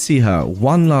 I did see her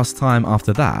one last time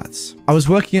after that. I was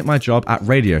working at my job at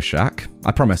Radio Shack.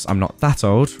 I promise I'm not that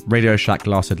old. Radio Shack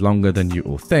lasted longer than you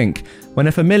all think, when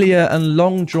a familiar and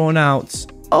long drawn out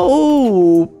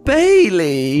 "Oh,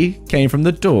 Bailey" came from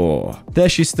the door. There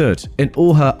she stood, in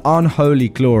all her unholy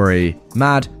glory,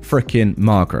 Mad frickin'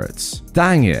 Margaret.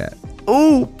 Dang it.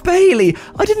 "Oh, Bailey,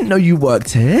 I didn't know you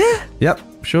worked here." "Yep,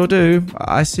 sure do.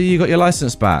 I see you got your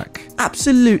license back."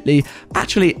 "Absolutely.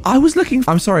 Actually,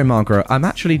 I'm sorry, Margaret. I'm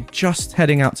actually just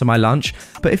heading out to my lunch,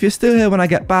 but if you're still here when I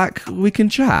get back, we can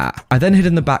chat." I then hid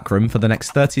in the back room for the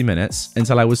next 30 minutes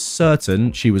until I was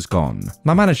certain she was gone.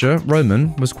 My manager,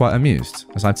 Roman, was quite amused,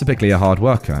 as I'm typically a hard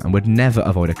worker and would never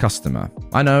avoid a customer.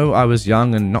 I know I was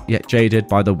young and not yet jaded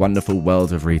by the wonderful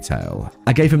world of retail.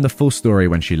 I gave him the full story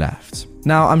when she left.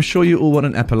 Now, I'm sure you all want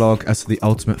an epilogue as to the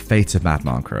ultimate fate of Mad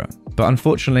Margaret, but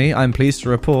unfortunately, I'm pleased to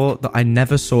report that I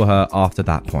never saw her after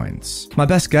that point. My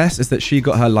best guess is that she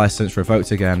got her license revoked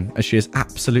again, as she is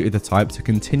absolutely the type to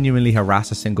continually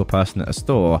harass a single person at a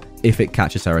store if it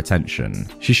catches her attention.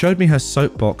 She showed me her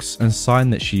soapbox and sign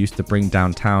that she used to bring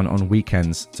downtown on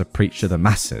weekends to preach to the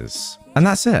masses. And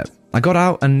that's it. I got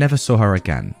out and never saw her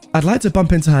again. I'd like to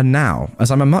bump into her now, as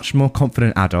I'm a much more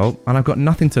confident adult and I've got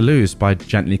nothing to lose by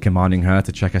gently commanding her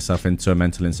to check herself into a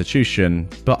mental institution,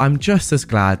 but I'm just as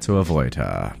glad to avoid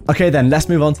her. Okay then, let's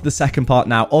move on to the second part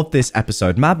now of this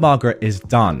episode. Mad Margaret is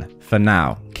done for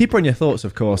now. Keep her in your thoughts,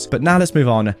 of course, but now let's move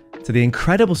on to the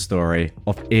incredible story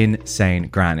of Insane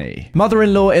Granny.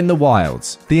 Mother-in-law in the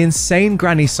Wilds, the Insane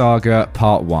Granny Saga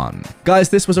Part 1. Guys,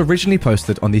 this was originally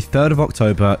posted on the 3rd of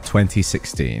October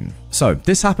 2016. So,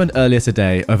 this happened earlier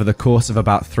today over the course of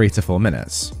about 3 to 4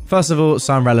 minutes. First of all,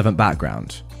 some relevant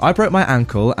background. I broke my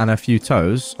ankle and a few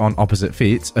toes on opposite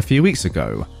feet a few weeks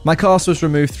ago. My cast was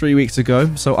removed 3 weeks ago,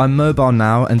 so I'm mobile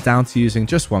now and down to using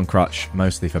just one crutch,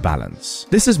 mostly for balance.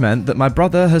 This has meant that my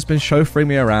brother has been chauffeuring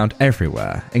me around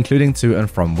everywhere, including to and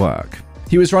from work.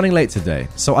 He was running late today,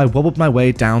 so I wobbled my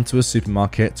way down to a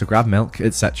supermarket to grab milk,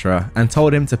 etc., and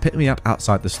told him to pick me up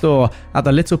outside the store at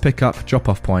the little pickup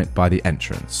drop-off point by the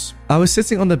entrance. I was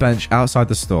sitting on the bench outside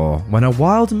the store when a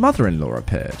wild mother-in-law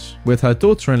appeared, with her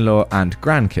daughter-in-law and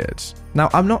grandkid. Now,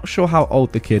 I'm not sure how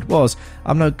old the kid was.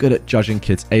 I'm no good at judging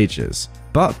kids' ages.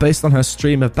 But based on her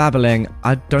stream of babbling,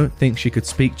 I don't think she could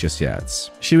speak just yet.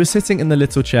 She was sitting in the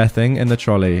little chair thing in the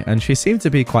trolley and she seemed to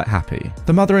be quite happy.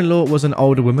 The mother-in-law was an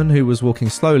older woman who was walking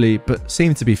slowly but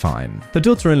seemed to be fine. The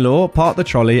daughter-in-law parked the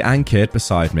trolley and kid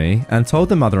beside me and told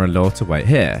the mother-in-law to wait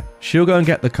here. She'll go and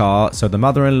get the car, so the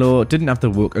mother-in-law didn't have to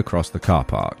walk across the car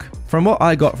park. From what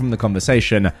I got from the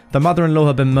conversation, the mother-in-law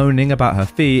had been moaning about her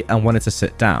feet and wanted to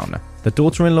sit down. The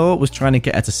daughter-in-law was trying to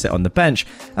get her to sit on the bench,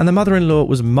 and the mother-in-law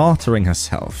was martyring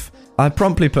herself. I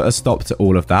promptly put a stop to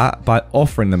all of that by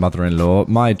offering the mother-in-law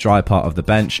my dry part of the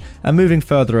bench and moving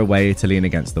further away to lean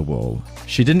against the wall.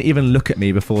 She didn't even look at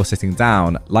me before sitting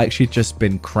down, like she'd just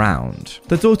been crowned.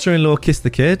 The daughter-in-law kissed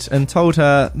the kid and told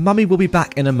her, "Mummy will be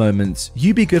back in a moment,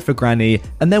 you be good for Granny,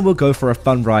 and then we'll go for a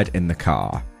fun ride in the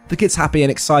car." The kid's happy and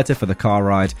excited for the car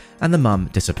ride, and the mum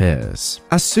disappears.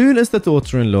 As soon as the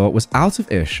daughter-in-law was out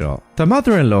of earshot, the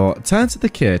mother-in-law turned to the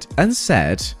kid and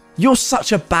said, "You're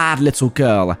such a bad little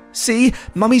girl. See,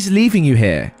 Mummy's leaving you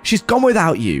here. She's gone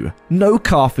without you. No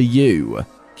car for you."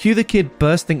 Cue the kid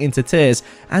bursting into tears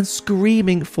and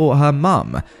screaming for her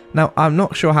mum. Now, I'm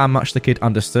not sure how much the kid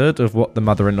understood of what the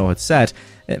mother-in-law had said.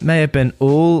 It may have been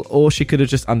all, or she could have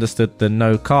just understood the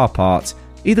no car part.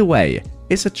 Either way,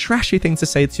 it's a trashy thing to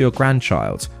say to your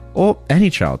grandchild, or any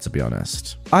child to be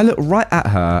honest. I looked right at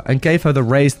her and gave her the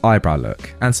raised eyebrow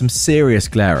look and some serious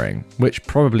glaring, which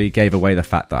probably gave away the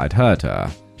fact that I'd heard her.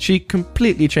 She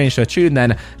completely changed her tune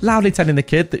then, loudly telling the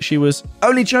kid that she was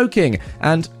only joking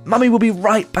and mummy will be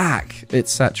right back,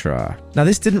 etc. Now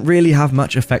this didn't really have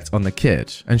much effect on the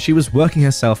kid, and she was working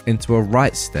herself into a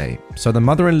right state, so the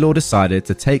mother-in-law decided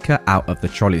to take her out of the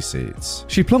trolley seats.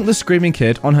 She plonked the screaming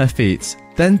kid on her feet,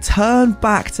 then turned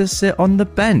back to sit on the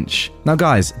bench. Now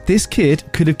guys, this kid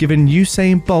could have given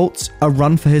Usain Bolt a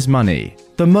run for his money.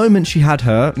 The moment she had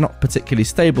her, not particularly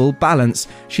stable, balance,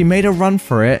 she made a run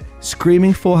for it,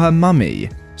 screaming for her mummy,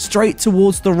 straight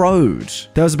towards the road.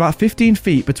 There was about 15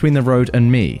 feet between the road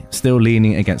and me, still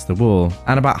leaning against the wall,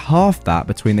 and about half that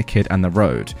between the kid and the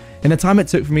road. In the time it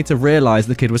took for me to realise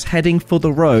the kid was heading for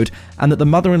the road and that the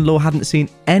mother-in-law hadn't seen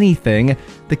anything,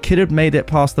 the kid had made it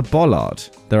past the bollard.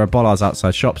 There are bollards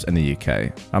outside shops in the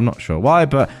UK. I'm not sure why,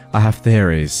 but I have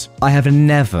theories. I have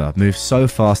never moved so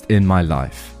fast in my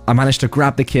life. I managed to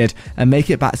grab the kid and make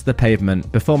it back to the pavement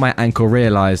before my ankle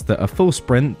realised that a full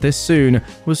sprint this soon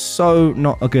was so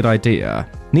not a good idea.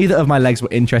 Neither of my legs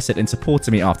were interested in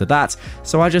supporting me after that,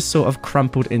 so I just sort of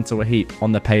crumpled into a heap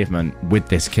on the pavement with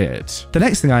this kid. The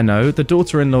next thing I know, the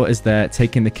daughter-in-law is there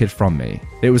taking the kid from me.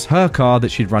 It was her car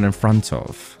that she'd run in front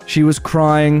of. She was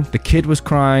crying, the kid was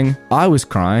crying, I was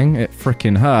crying, it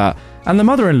frickin' hurt, and the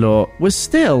mother-in-law was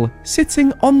still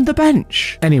sitting on the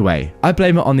bench. Anyway, I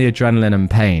blame it on the adrenaline and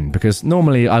pain, because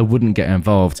normally I wouldn't get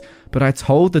involved, but I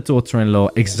told the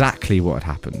daughter-in-law exactly what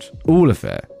had happened. All of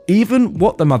it. Even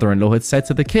what the mother-in-law had said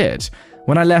to the kid.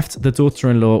 When I left, the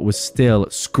daughter-in-law was still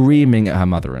screaming at her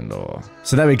mother-in-law.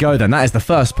 So there we go then, that is the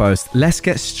first post. Let's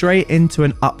get straight into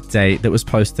an update that was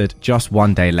posted just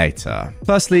one day later.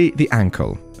 Firstly, the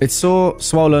ankle. It's sore,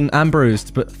 swollen and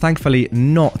bruised, but thankfully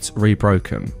not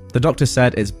re-broken. The doctor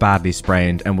said it's badly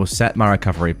sprained and will set my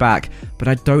recovery back, but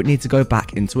I don't need to go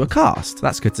back into a cast.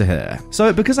 That's good to hear.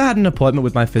 So because I had an appointment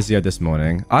with my physio this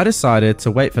morning, I decided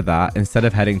to wait for that instead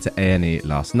of heading to A&E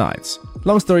last night.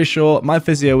 Long story short, my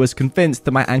physio was convinced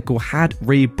that my ankle had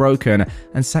re-broken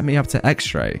and sent me up to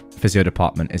x-ray. Physio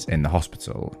department is in the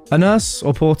hospital. A nurse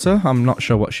or porter, I'm not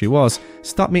sure what she was,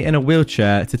 stuck me in a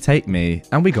wheelchair to take me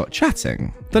and we got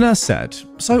chatting. The nurse said,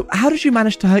 "So how did you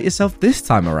manage to hurt yourself this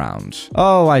time around?"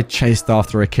 "Oh, I chased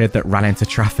after a kid that ran into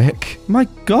traffic." "My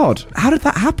God, how did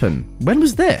that happen? When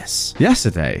was this?"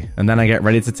 "Yesterday." And then I get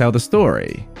ready to tell the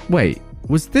story. "Wait,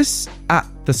 was this at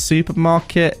the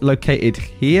supermarket located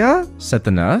here?" said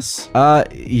the nurse.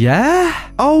 Yeah?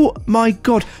 Oh my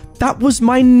God, that was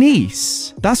my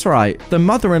niece. That's right, the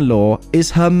mother-in-law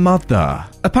is her mother.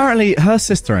 Apparently, her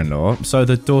sister-in-law, so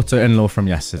the daughter-in-law from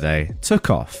yesterday, took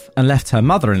off and left her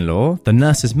mother-in-law, the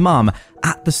nurse's mum,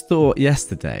 at the store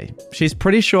yesterday. She's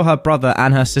pretty sure her brother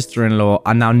and her sister-in-law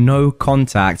are now no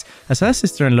contact, as her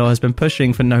sister-in-law has been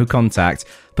pushing for no contact,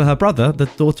 but her brother, the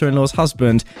daughter-in-law's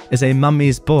husband, is a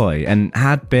mummy's boy and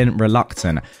had been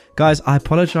reluctant. Guys, I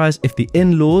apologise if the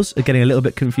in-laws are getting a little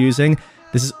bit confusing.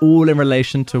 This is all in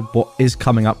relation to what is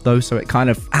coming up though, so it kind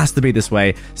of has to be this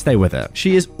way. Stay with it.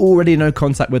 She is already no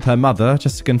contact with her mother,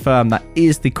 just to confirm that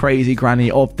is the crazy granny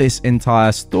of this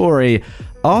entire story,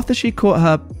 after she caught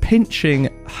her pinching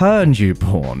her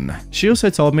newborn. She also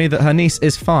told me that her niece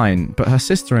is fine, but her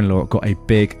sister-in-law got a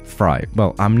big fright.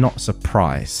 Well, I'm not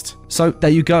surprised. So there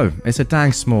you go. It's a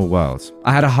dang small world.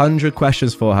 I had 100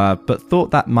 questions for her, but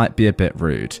thought that might be a bit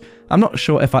rude. I'm not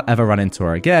sure if I'd ever run into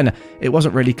her again. It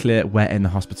wasn't really clear where in the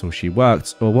hospital she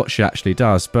worked or what she actually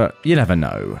does, but you never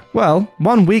know. Well,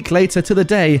 1 week later to the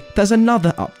day, there's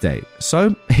another update.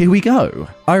 So here we go.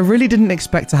 I really didn't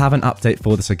expect to have an update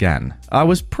for this again. I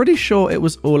was pretty sure it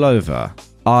was all over.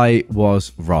 I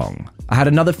was wrong. I had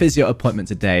another physio appointment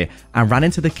today and ran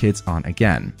into the kid's aunt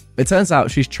again. It turns out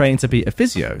she's trained to be a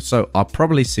physio, so I'll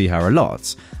probably see her a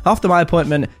lot. After my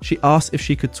appointment, she asked if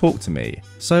she could talk to me,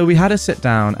 so we had a sit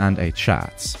down and a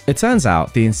chat. It turns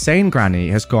out the insane granny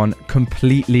has gone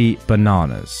completely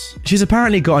bananas. She's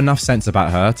apparently got enough sense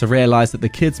about her to realise that the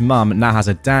kid's mum now has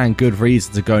a dang good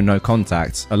reason to go no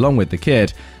contact, along with the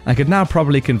kid, and could now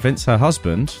probably convince her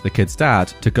husband, the kid's dad,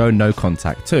 to go no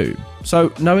contact too.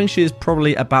 So, knowing she is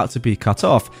probably about to be cut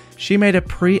off, she made a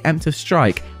preemptive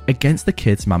strike against the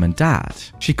kid's mum and dad.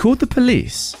 She called the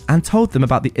police and told them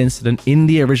about the incident in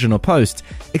the original post,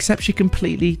 except she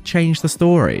completely changed the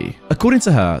story. According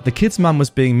to her, the kid's mum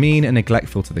was being mean and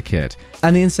neglectful to the kid,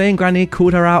 and the insane granny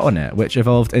called her out on it, which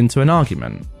evolved into an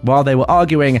argument. While they were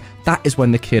arguing, that is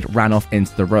when the kid ran off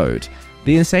into the road.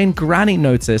 The insane granny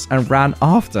noticed and ran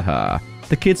after her.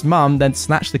 The kid's mum then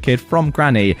snatched the kid from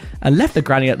granny and left the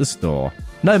granny at the store.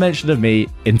 No mention of me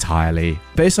entirely.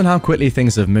 Based on how quickly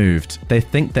things have moved, they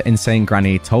think that Insane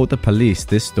Granny told the police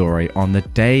this story on the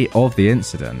day of the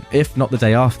incident, if not the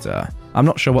day after. I'm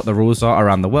not sure what the rules are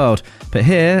around the world, but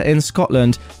here in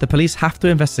Scotland, the police have to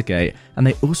investigate and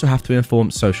they also have to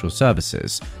inform social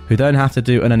services, who then have to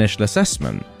do an initial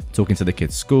assessment, talking to the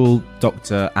kid's school,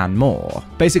 doctor, and more.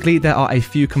 Basically, there are a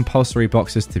few compulsory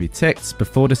boxes to be ticked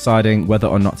before deciding whether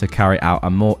or not to carry out a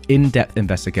more in-depth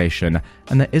investigation,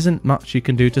 and there isn't much you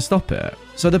can do to stop it.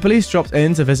 So the police dropped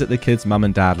in to visit the kid's mum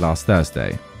and dad last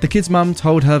Thursday. The kid's mum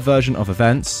told her version of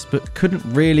events, but couldn't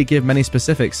really give many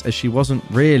specifics as she wasn't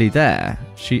really there.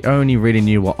 She only really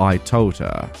knew what I told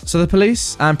her. So the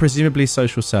police, and presumably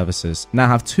social services, now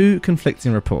have two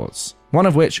conflicting reports, one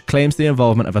of which claims the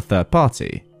involvement of a third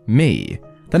party, me.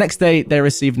 The next day, they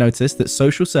received notice that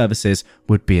social services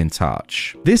would be in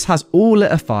touch. This has all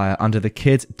lit a fire under the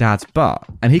kid's dad's butt,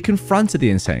 and he confronted the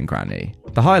Insane Granny.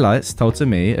 The highlights, told to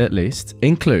me at least,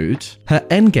 include her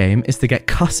endgame is to get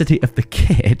custody of the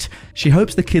kid. She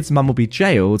hopes the kid's mum will be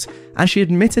jailed, and she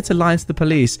admitted to lying to the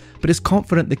police, but is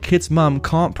confident the kid's mum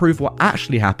can't prove what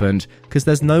actually happened because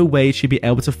there's no way she'd be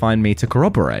able to find me to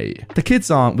corroborate. The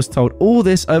kid's aunt was told all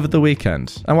this over the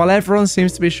weekend, and while everyone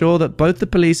seems to be sure that both the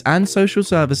police and social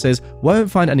services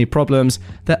won't find any problems,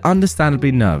 they're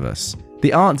understandably nervous.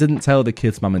 The aunt didn't tell the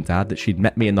kid's mum and dad that she'd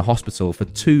met me in the hospital for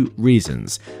two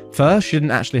reasons. First, she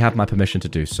didn't actually have my permission to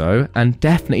do so, and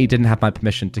definitely didn't have my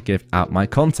permission to give out my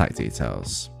contact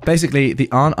details. Basically,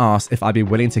 the aunt asked if I'd be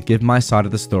willing to give my side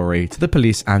of the story to the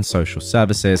police and social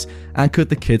services, and could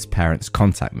the kid's parents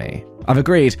contact me. I've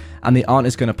agreed, and the aunt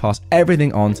is going to pass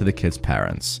everything on to the kid's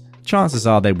parents. Chances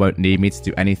are they won't need me to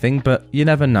do anything, but you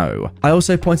never know. I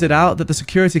also pointed out that the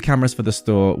security cameras for the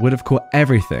store would have caught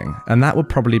everything, and that would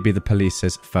probably be the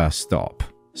police's first stop.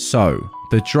 So,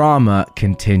 the drama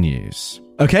continues.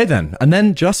 Okay then, and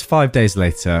then just 5 days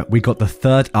later, we got the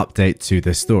third update to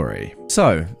this story.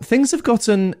 So, things have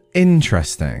gotten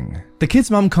interesting. The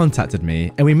kid's mum contacted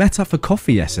me and we met up for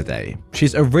coffee yesterday.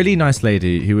 She's a really nice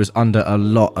lady who was under a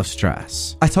lot of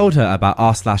stress. I told her about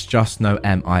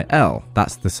r/justknowmil,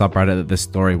 that's the subreddit that this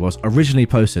story was originally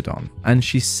posted on, and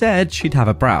she said she'd have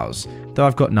a browse, though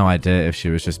I've got no idea if she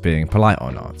was just being polite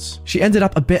or not. She ended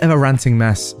up a bit of a ranting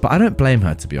mess, but I don't blame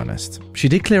her to be honest. She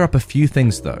did clear up a few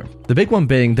things though. The big one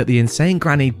being that the Insane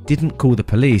Granny didn't call the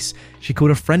police, she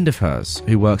called a friend of hers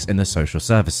who works in the social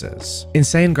services.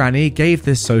 Insane Granny gave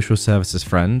this social services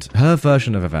friend her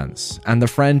version of events, and the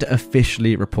friend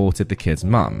officially reported the kid's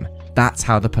mum. That's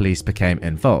how the police became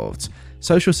involved.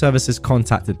 Social services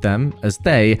contacted them as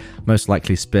they, most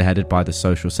likely spearheaded by the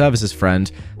social services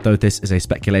friend, though this is a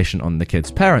speculation on the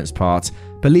kid's parents' part,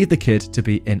 believe the kid to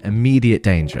be in immediate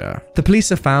danger. The police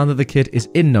have found that the kid is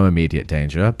in no immediate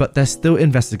danger, but they're still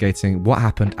investigating what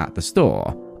happened at the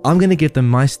store. I'm going to give them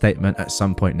my statement at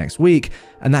some point next week,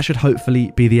 and that should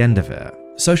hopefully be the end of it.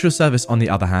 Social service, on the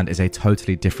other hand, is a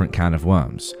totally different can of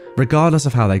worms. Regardless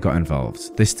of how they got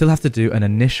involved, they still have to do an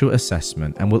initial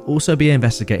assessment and will also be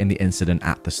investigating the incident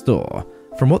at the store.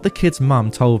 From what the kid's mum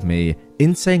told me,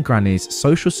 Insane Granny's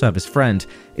social service friend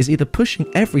is either pushing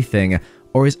everything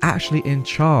or is actually in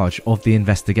charge of the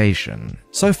investigation.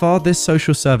 So far, this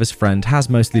social service friend has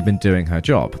mostly been doing her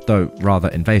job, though rather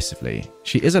invasively.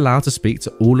 She is allowed to speak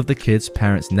to all of the kid's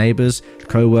parents' neighbours,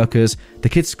 co-workers, the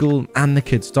kid's school and the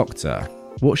kid's doctor.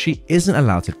 What she isn't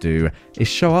allowed to do is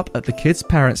show up at the kid's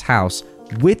parents' house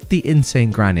with the Insane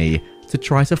Granny to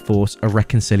try to force a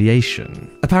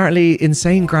reconciliation. Apparently,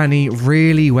 Insane Granny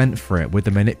really went for it with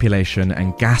the manipulation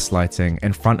and gaslighting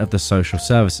in front of the social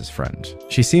services friend.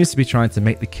 She seems to be trying to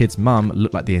make the kid's mum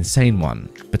look like the insane one.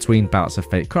 Between bouts of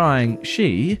fake crying,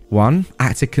 she, 1,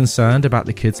 acted concerned about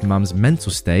the kid's mum's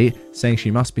mental state, saying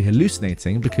she must be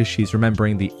hallucinating because she's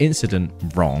remembering the incident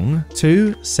wrong.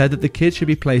 2, said that the kid should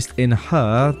be placed in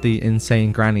her, the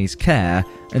Insane Granny's care,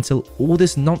 until all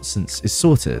this nonsense is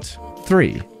sorted.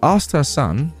 3, asked her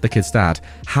son, the kid's dad,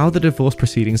 how the divorce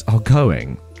proceedings are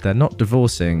going. They're not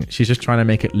divorcing, she's just trying to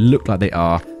make it look like they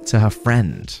are to her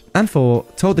friend. And 4,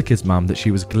 told the kid's mum that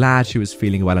she was glad she was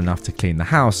feeling well enough to clean the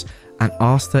house and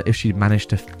asked her if she'd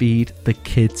managed to feed the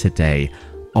kid today.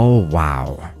 Oh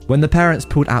wow. When the parents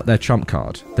pulled out their trump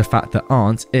card, the fact that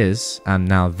aunt is, and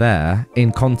now they're,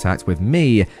 in contact with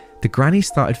me, the granny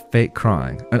started fake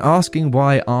crying and asking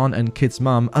why aunt and kid's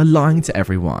mum are lying to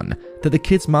everyone, that the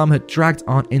kid's mum had dragged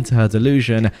aunt into her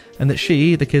delusion and that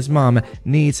she, the kid's mum,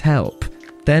 needs help.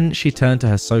 Then she turned to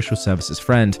her social services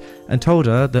friend and told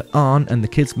her that aunt and the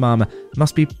kid's mum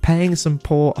must be paying some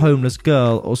poor homeless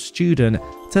girl or student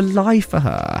to lie for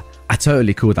her. I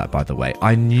totally called that, by the way.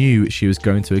 I knew she was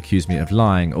going to accuse me of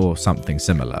lying or something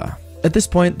similar. At this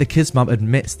point, the kid's mum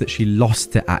admits that she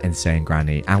lost it at Insane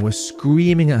Granny and was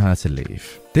screaming at her to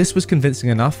leave. This was convincing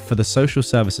enough for the social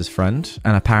services friend,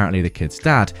 and apparently the kid's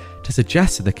dad, to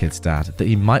suggest to the kid's dad that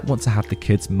he might want to have the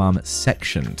kid's mum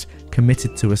sectioned,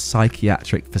 committed to a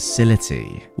psychiatric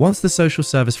facility. Once the social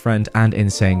service friend and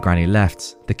Insane Granny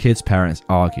left, the kid's parents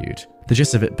argued. The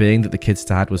gist of it being that the kid's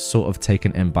dad was sort of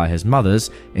taken in by his mother's,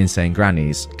 Insane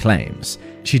Granny's, claims.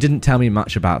 She didn't tell me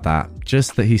much about that,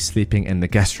 just that he's sleeping in the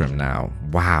guest room now.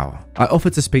 Wow. I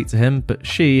offered to speak to him, but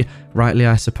she, rightly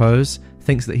I suppose,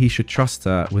 thinks that he should trust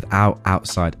her without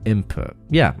outside input.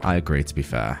 Yeah, I agree, to be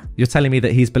fair. You're telling me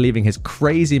that he's believing his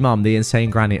crazy mum, the Insane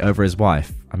Granny, over his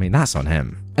wife? I mean, that's on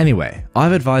him. Anyway,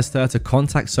 I've advised her to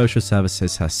contact social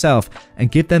services herself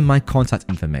and give them my contact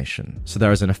information, so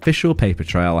there is an official paper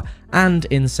trail, and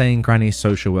Insane Granny's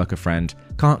social worker friend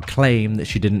can't claim that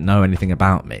she didn't know anything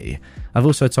about me. I've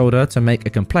also told her to make a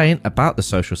complaint about the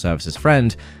social services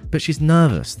friend, but she's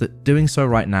nervous that doing so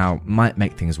right now might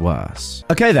make things worse.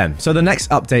 Okay then, so the next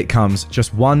update comes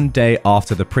just one day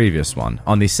after the previous one,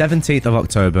 on the 17th of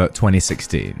October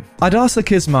 2016. I'd asked the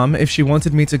kid's mum if she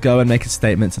wanted me to go and make a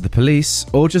statement to the police,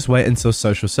 or just wait until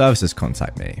social services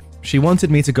contact me. She wanted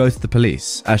me to go to the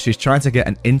police, as she's trying to get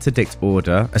an interdict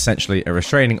order, essentially a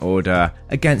restraining order,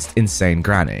 against Insane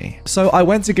Granny. So I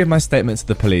went to give my statement to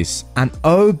the police, and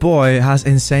oh boy, has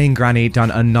Insane Granny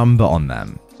done a number on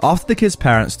them. After the kid's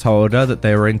parents told her that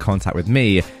they were in contact with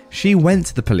me, she went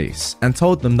to the police and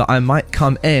told them that I might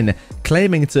come in,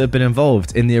 claiming to have been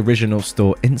involved in the original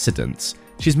store incident.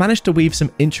 She's managed to weave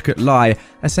some intricate lie,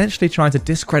 essentially trying to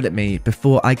discredit me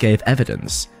before I gave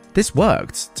evidence. This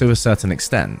worked to a certain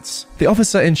extent. The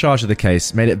officer in charge of the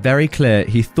case made it very clear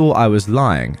he thought I was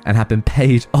lying and had been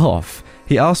paid off.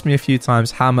 He asked me a few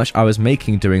times how much I was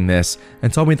making doing this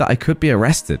and told me that I could be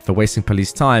arrested for wasting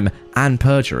police time and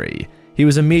perjury. He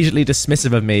was immediately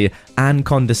dismissive of me and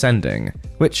condescending,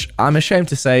 which I'm ashamed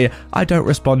to say I don't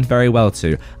respond very well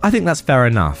to. I think that's fair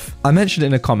enough. I mentioned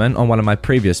in a comment on one of my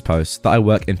previous posts that I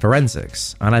work in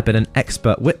forensics, and I've been an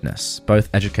expert witness, both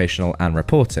educational and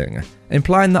reporting.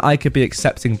 Implying that I could be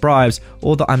accepting bribes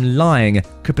or that I'm lying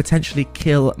could potentially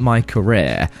kill my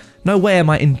career. No way am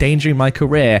I endangering my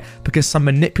career because some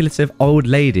manipulative old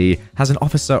lady has an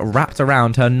officer wrapped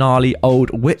around her gnarly old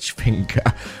witch finger.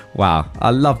 Wow, I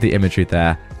love the imagery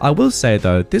there. I will say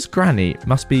though, this granny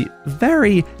must be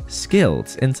very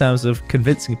skilled in terms of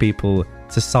convincing people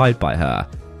to side by her.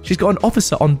 She's got an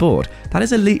officer on board. That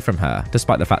is elite from her,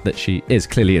 despite the fact that she is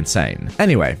clearly insane.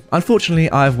 Anyway, unfortunately,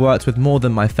 I've worked with more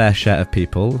than my fair share of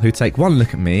people who take one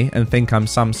look at me and think I'm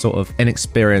some sort of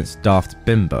inexperienced daft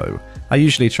bimbo. I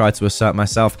usually try to assert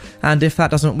myself, and if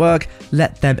that doesn't work,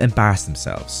 let them embarrass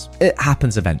themselves. It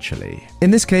happens eventually.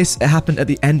 In this case, it happened at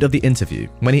the end of the interview,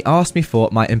 when he asked me for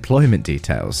my employment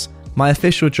details. My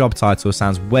official job title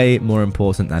sounds way more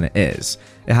important than it is.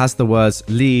 It has the words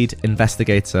lead,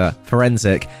 investigator,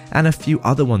 forensic, and a few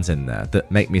other ones in there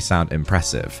that make me sound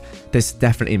impressive. This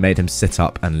definitely made him sit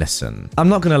up and listen. I'm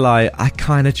not gonna lie, I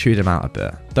kinda chewed him out a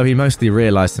bit, though he mostly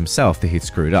realised himself that he'd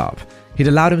screwed up. He'd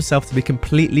allowed himself to be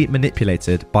completely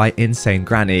manipulated by Insane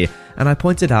Granny, and I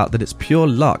pointed out that it's pure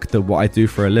luck that what I do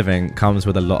for a living comes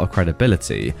with a lot of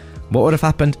credibility. What would have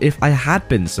happened if I had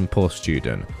been some poor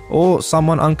student, or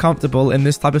someone uncomfortable in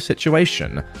this type of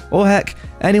situation, or heck,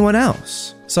 anyone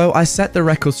else? So I set the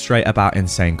record straight about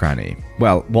Insane Granny.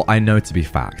 Well, what I know to be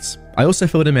facts. I also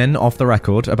filled him in off the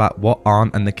record about what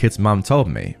Aunt and the kid's mum told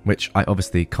me, which I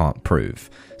obviously can't prove.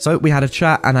 So we had a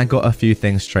chat and I got a few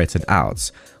things straightened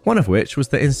out. One of which was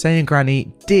that Insane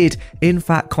Granny did in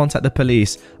fact contact the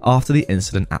police after the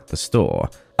incident at the store.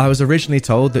 I was originally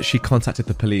told that she contacted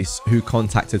the police who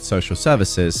contacted social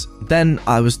services. Then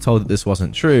I was told that this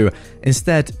wasn't true.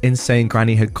 Instead, Insane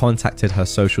Granny had contacted her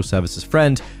social services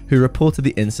friend who reported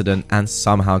the incident and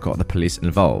somehow got the police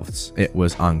involved. It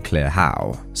was unclear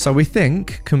how. So we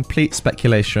think, complete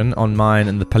speculation on mine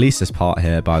and the police's part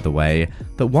here by the way,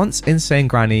 that once Insane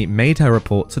Granny made her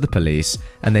report to the police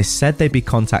and they said they'd be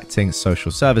contacting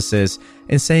social services,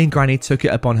 Insane Granny took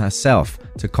it upon herself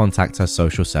to contact her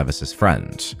social services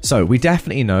friend. So we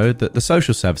definitely know that the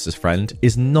social services friend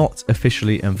is not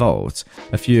officially involved.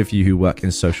 A few of you who work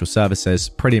in social services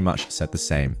pretty much said the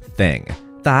same thing.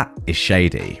 That is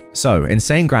shady. So,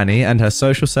 Insane Granny and her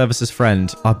social services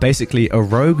friend are basically a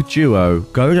rogue duo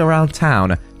going around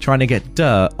town trying to get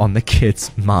dirt on the kid's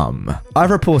mum.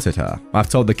 I've reported her. I've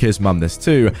told the kid's mum this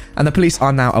too, and the police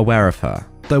are now aware of her.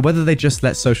 Though whether they just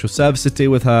let social services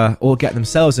deal with her or get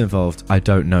themselves involved, I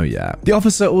don't know yet. The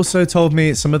officer also told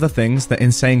me some of the things that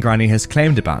Insane Granny has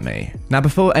claimed about me. Now,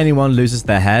 before anyone loses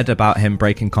their head about him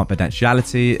breaking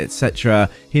confidentiality, etc.,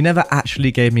 he never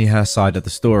actually gave me her side of the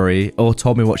story or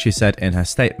told me what she said in her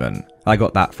statement. I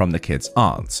got that from the kid's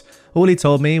aunt. All he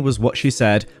told me was what she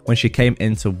said when she came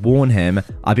in to warn him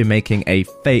I'd be making a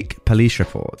fake police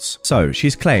report. So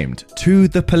she's claimed, to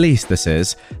the police this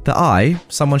is, that I,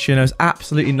 someone she knows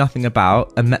absolutely nothing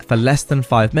about and met for less than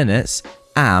 5 minutes,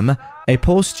 am a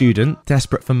poor student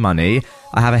desperate for money.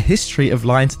 I have a history of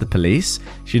lying to the police.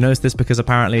 She knows this because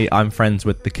apparently I'm friends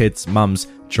with the kid's mum's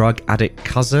drug addict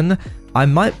cousin. I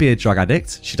might be a drug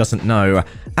addict, she doesn't know,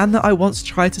 and that I once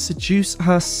tried to seduce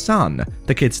her son,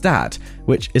 the kid's dad,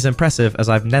 which is impressive as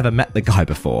I've never met the guy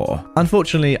before.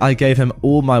 Unfortunately, I gave him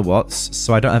all my whats,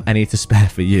 so I don't have any to spare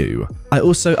for you. I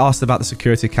also asked about the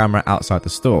security camera outside the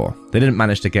store. They didn't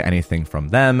manage to get anything from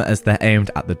them as they're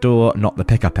aimed at the door, not the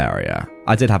pickup area.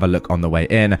 I did have a look on the way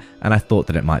in, and I thought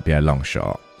that it might be a long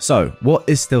shot. So, what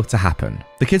is still to happen?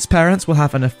 The kids' parents will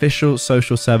have an official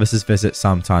social services visit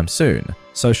sometime soon.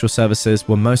 Social services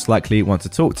will most likely want to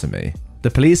talk to me.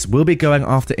 The police will be going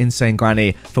after Insane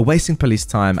Granny for wasting police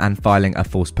time and filing a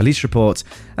false police report.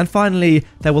 And finally,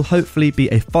 there will hopefully be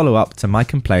a follow-up to my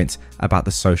complaint about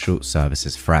the social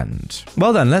services friend.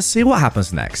 Well then, let's see what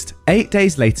happens next. 8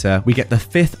 days later, we get the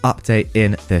 5th update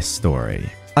in this story.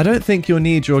 I don't think you'll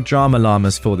need your drama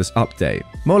llamas for this update.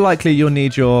 More likely you'll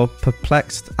need your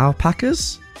perplexed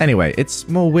alpacas? Anyway, it's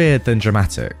more weird than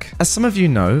dramatic. As some of you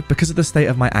know, because of the state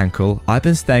of my ankle, I've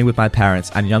been staying with my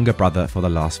parents and younger brother for the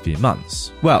last few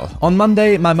months. Well, on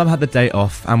Monday, my mum had the day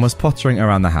off and was pottering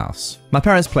around the house. My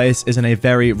parents' place is in a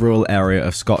very rural area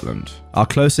of Scotland. Our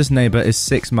closest neighbour is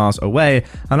 6 miles away,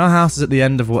 and our house is at the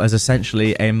end of what is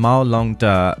essentially a mile-long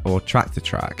dirt or tractor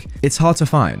track. It's hard to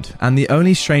find, and the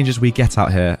only strangers we get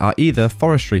out here are either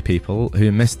forestry people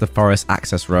who missed the forest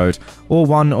access road, or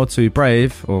 1 or 2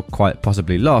 brave, or quite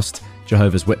possibly lost,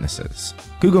 Jehovah's Witnesses.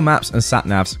 Google Maps and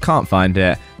sat-navs can't find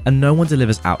it, and no one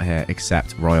delivers out here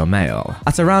except Royal Mail.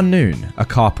 At around noon, a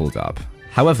car pulled up.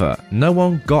 However, no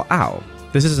one got out.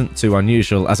 This isn't too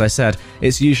unusual, as I said,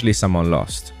 it's usually someone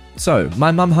lost. So,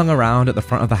 my mum hung around at the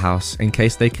front of the house in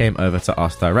case they came over to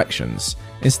ask directions.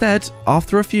 Instead,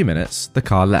 after a few minutes, the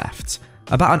car left.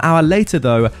 About an hour later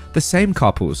though, the same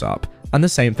car pulls up, and the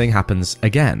same thing happens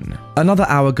again. Another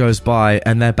hour goes by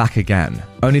and they're back again.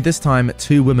 Only this time,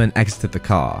 2 women exited the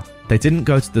car. They didn't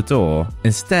go to the door,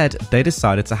 instead they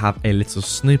decided to have a little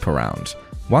snoop around.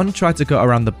 One tried to go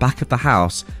around the back of the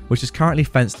house, which is currently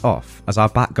fenced off, as our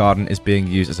back garden is being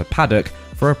used as a paddock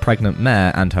for a pregnant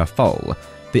mare and her foal.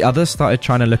 The other started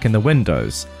trying to look in the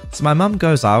windows, so my mum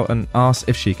goes out and asks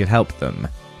if she could help them.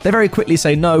 They very quickly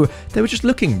say no, they were just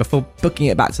looking before booking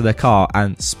it back to their car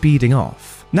and speeding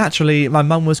off. Naturally, my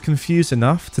mum was confused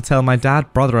enough to tell my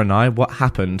dad, brother and I what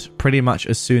happened pretty much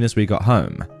as soon as we got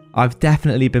home. I've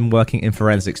definitely been working in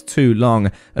forensics too long,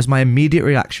 as my immediate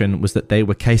reaction was that they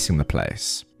were casing the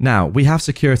place. Now, we have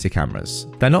security cameras.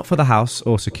 They're not for the house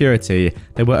or security,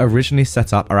 they were originally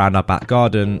set up around our back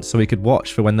garden so we could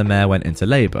watch for when the mare went into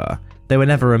labour. They were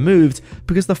never removed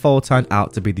because the foal turned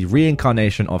out to be the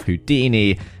reincarnation of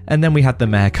Houdini, and then we had the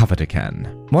mare covered again.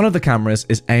 One of the cameras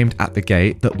is aimed at the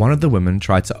gate that one of the women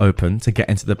tried to open to get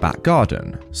into the back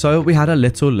garden, so we had a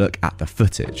little look at the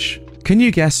footage. Can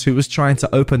you guess who was trying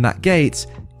to open that gate?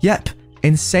 Yep,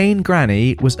 Insane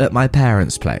Granny was at my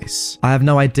parents' place. I have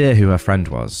no idea who her friend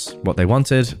was, what they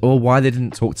wanted, or why they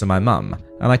didn't talk to my mum,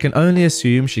 and I can only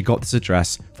assume she got this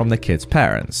address from the kid's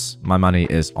parents. My money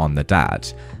is on the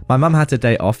dad. My mum had a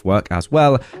day off work as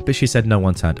well, but she said no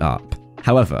one turned up.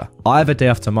 However, I have a day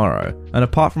off tomorrow, and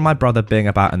apart from my brother being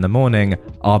about in the morning,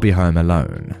 I'll be home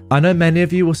alone. I know many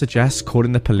of you will suggest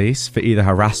calling the police for either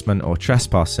harassment or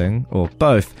trespassing, or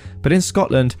both, but in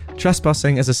Scotland,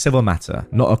 trespassing is a civil matter,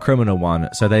 not a criminal one,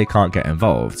 so they can't get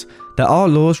involved. There are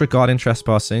laws regarding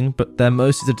trespassing, but they're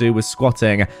mostly to do with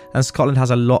squatting, and Scotland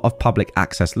has a lot of public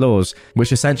access laws,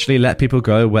 which essentially let people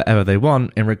go wherever they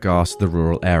want in regards to the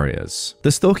rural areas.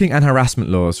 The stalking and harassment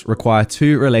laws require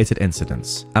 2 related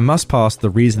incidents, and must pass the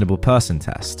reasonable person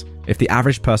test. If the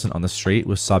average person on the street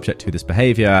was subject to this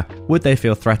behaviour, would they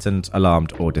feel threatened,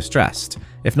 alarmed, or distressed?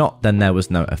 If not, then there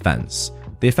was no offence.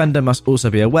 The offender must also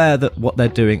be aware that what they're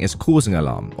doing is causing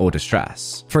alarm or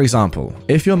distress. For example,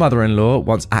 if your mother-in-law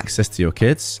wants access to your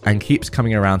kids and keeps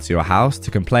coming around to your house to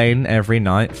complain every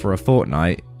night for a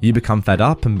fortnight, you become fed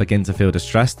up and begin to feel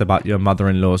distressed about your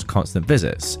mother-in-law's constant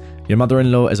visits. Your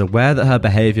mother-in-law is aware that her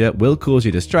behavior will cause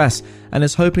you distress and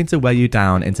is hoping to wear you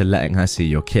down into letting her see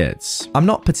your kids. I'm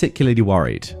not particularly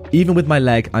worried. Even with my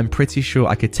leg, I'm pretty sure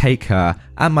I could take her,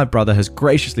 and my brother has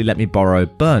graciously let me borrow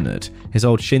Bernard, his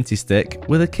old shinty stick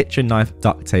with a kitchen knife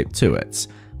duct taped to it.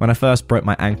 When I first broke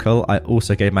my ankle, I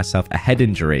also gave myself a head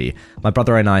injury. My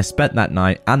brother and I spent that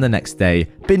night and the next day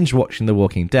binge watching The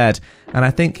Walking Dead, and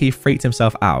I think he freaked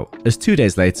himself out as 2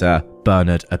 days later,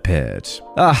 Bernard appeared.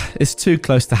 It's too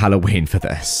close to Halloween for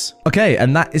this. Okay,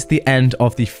 and that is the end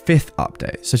of the 5th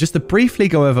update. So just to briefly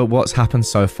go over what's happened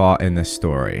so far in this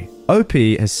story. OP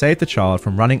has saved the child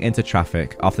from running into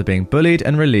traffic after being bullied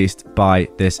and released by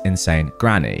this insane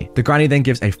granny. The granny then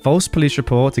gives a false police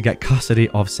report to get custody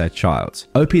of said child.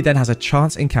 OP then has a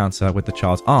chance encounter with the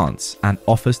child's aunt and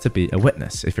offers to be a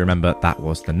witness. If you remember, that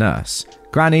was the nurse.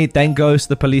 Granny then goes to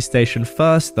the police station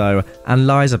first though and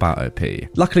lies about OP.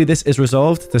 Luckily this is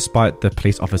resolved despite the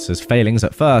police officer's failings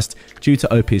at first due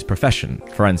to OP's profession,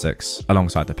 forensics,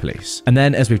 alongside the police. And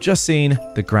then as we've just seen,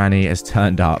 the granny has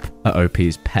turned up at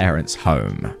OP's parents'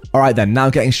 home. Alright then, now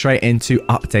getting straight into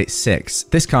update 6.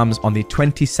 This comes on the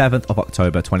 27th of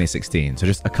October 2016, so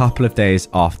just a couple of days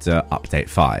after update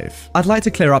 5. I'd like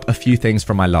to clear up a few things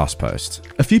from my last post.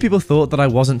 A few people thought that I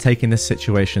wasn't taking this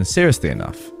situation seriously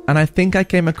enough, and I think I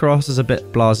came across as a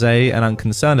bit blasé and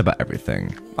unconcerned about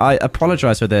everything. I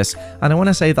apologise for this, and I want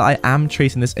to say that I am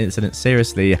treating this incident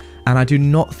seriously, and I do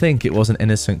not think it was an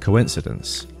innocent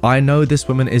coincidence. I know this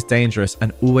woman is dangerous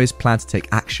and always plan to take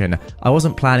action. I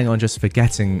wasn't planning on just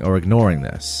forgetting or ignoring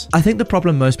this. I think the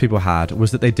problem most people had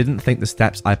was that they didn't think the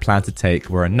steps I planned to take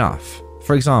were enough.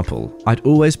 For example, I'd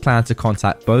always planned to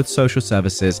contact both social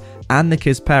services and the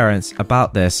kids' parents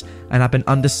about this, and I've been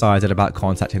undecided about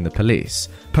contacting the police.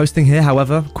 Posting here,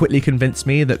 however, quickly convinced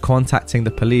me that contacting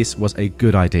the police was a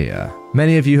good idea.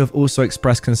 Many of you have also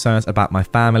expressed concerns about my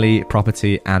family,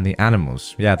 property, and the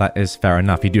animals. Yeah, that is fair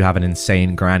enough. You do have an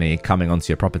insane granny coming onto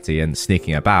your property and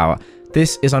sneaking about.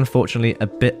 This is unfortunately a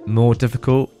bit more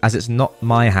difficult as it's not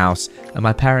my house and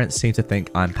my parents seem to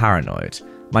think I'm paranoid.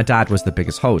 My dad was the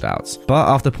biggest holdout, but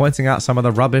after pointing out some of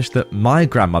the rubbish that my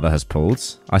grandmother has pulled,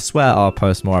 I swear I'll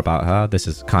post more about her, this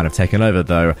is kind of taken over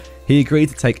though, he agreed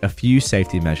to take a few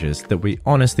safety measures that we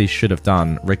honestly should have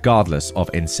done regardless of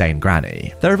insane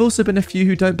granny. There have also been a few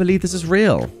who don't believe this is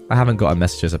real. I haven't gotten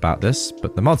messages about this,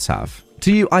 but the mods have.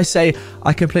 To you, I say,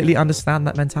 I completely understand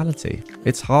that mentality.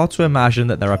 It's hard to imagine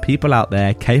that there are people out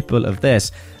there capable of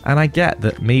this, and I get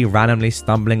that me randomly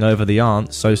stumbling over the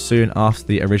aunt so soon after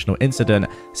the original incident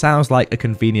sounds like a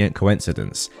convenient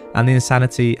coincidence, and the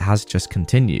insanity has just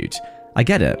continued. I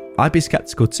get it. I'd be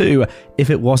skeptical too if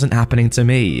it wasn't happening to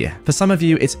me. For some of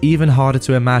you, it's even harder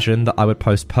to imagine that I would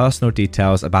post personal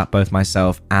details about both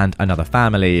myself and another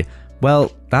family.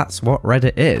 Well, that's what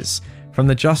Reddit is. From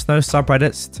the Just Know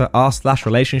subreddits to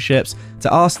r/relationships to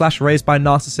r/raised by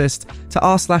narcissist to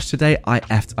r/today I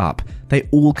effed up. They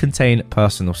all contain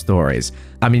personal stories.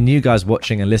 I mean, you guys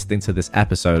watching and listening to this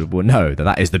episode will know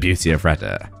that is the beauty of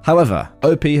Reddit. However,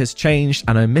 OP has changed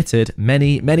and omitted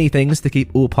many things to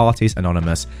keep all parties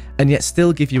anonymous and yet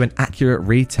still give you an accurate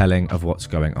retelling of what's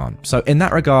going on. So in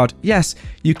that regard, yes,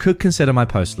 you could consider my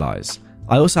post lies.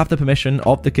 I also have the permission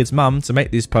of the kid's mum to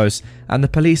make these posts, and the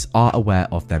police are aware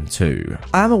of them too.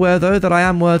 I am aware though that I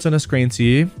am words on a screen to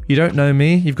you. You don't know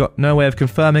me, you've got no way of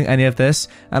confirming any of this,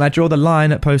 and I draw the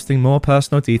line at posting more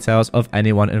personal details of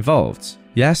anyone involved.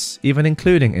 Yes, even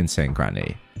including Insane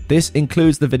Granny. This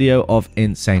includes the video of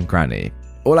Insane Granny.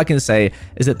 All I can say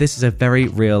is that this is a very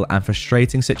real and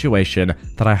frustrating situation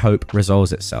that I hope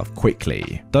resolves itself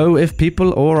quickly. Though if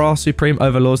people or our supreme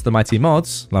overlords, the mighty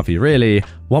mods, love you really,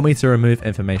 want me to remove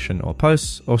information or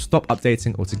posts or stop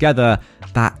updating altogether,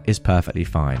 that is perfectly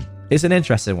fine. It's an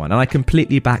interesting one and I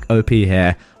completely back OP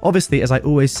here. Obviously, as I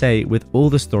always say with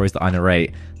all the stories that I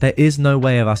narrate, there is no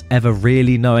way of us ever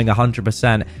really knowing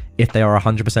 100% if they are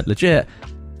 100% legit.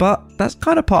 But that's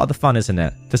kind of part of the fun, isn't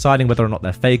it? Deciding whether or not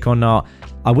they're fake or not.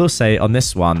 I will say on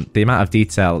this one, the amount of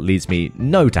detail leads me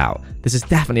no doubt. This is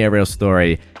definitely a real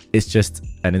story. It's just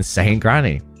an insane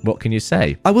granny. What can you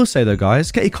say? I will say though,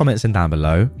 guys, get your comments in down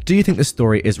below. Do you think this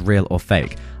story is real or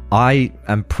fake? I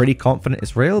am pretty confident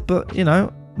it's real, but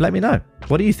let me know.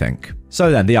 What do you think?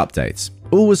 So then, the updates.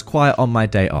 All was quiet on my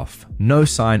day off. No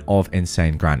sign of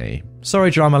Insane Granny.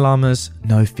 Sorry drama llamas,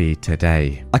 no feed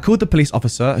today. I called the police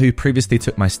officer who previously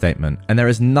took my statement, and there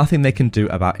is nothing they can do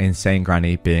about Insane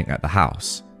Granny being at the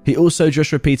house. He also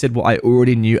just repeated what I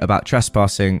already knew about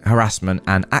trespassing, harassment,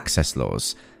 and access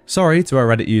laws. Sorry to a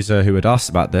Reddit user who had asked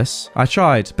about this. I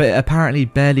tried, but it apparently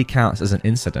barely counts as an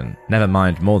incident, never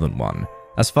mind more than one.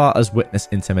 As far as witness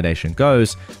intimidation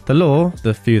goes, the law,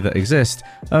 the few that exist,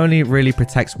 only really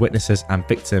protects witnesses and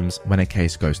victims when a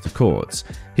case goes to court.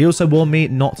 He also warned me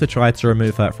not to try to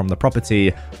remove her from the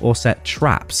property or set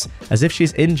traps, as if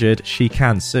she's injured, she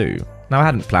can sue. Now, I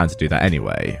hadn't planned to do that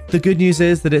anyway. The good news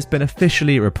is that it's been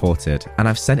officially reported, and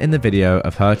I've sent in the video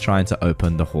of her trying to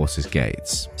open the horse's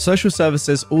gates. Social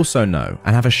services also know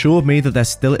and have assured me that they're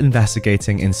still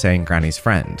investigating Insane Granny's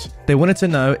friend. They wanted to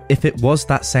know if it was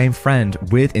that same friend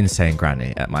with Insane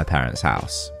Granny at my parents'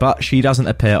 house, but she doesn't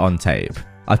appear on tape.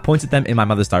 I've pointed them in my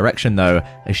mother's direction though,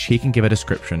 as she can give a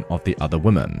description of the other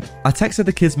woman. I texted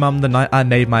the kid's mum the night I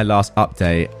made my last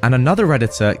update, and another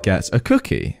Redditor gets a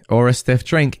cookie, or a stiff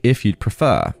drink if you'd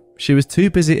prefer. She was too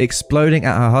busy exploding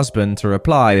at her husband to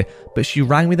reply, but she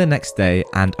rang me the next day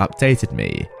and updated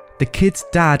me. The kid's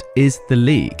dad is the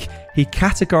leak. He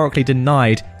categorically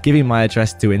denied giving my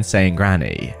address to Insane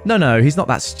Granny. No, he's not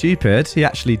that stupid. He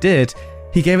actually did.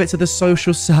 He gave it to the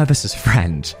social services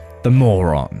friend. The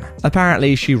moron.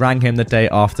 Apparently, she rang him the day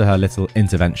after her little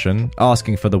intervention,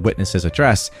 asking for the witness's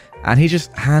address, and he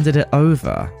just handed it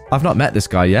over. I've not met this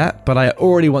guy yet, but I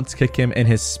already want to kick him in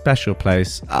his special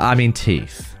place,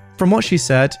 teeth. From what she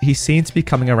said, he seemed to be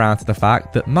coming around to the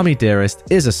fact that Mummy Dearest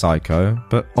is a psycho,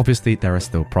 but obviously there are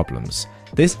still problems.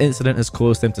 This incident has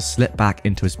caused him to slip back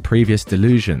into his previous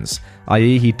delusions,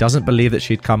 i.e. he doesn't believe that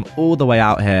she'd come all the way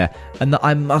out here and that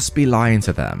I must be lying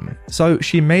to them. So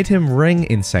she made him ring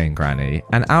Insane Granny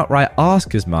and outright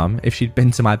ask his mum if she'd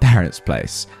been to my parents'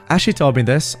 place. As she told me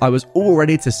this, I was all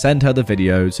ready to send her the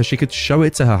video so she could show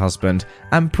it to her husband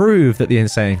and prove that the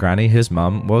Insane Granny, his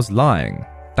mum, was lying.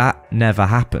 That never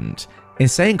happened.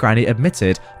 Insane Granny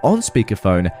admitted on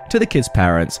speakerphone to the kid's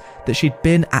parents that she'd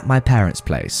been at my parents'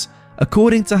 place.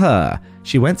 According to her,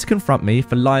 she went to confront me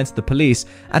for lying to the police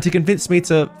and to convince me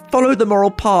to follow the moral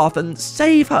path and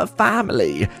save her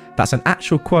family. That's an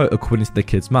actual quote according to the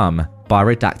kid's mum, by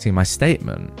redacting my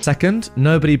statement. Second,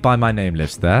 nobody by my name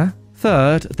lives there.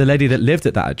 Third, the lady that lived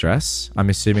at that address,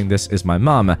 I'm assuming this is my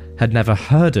mum, had never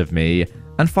heard of me.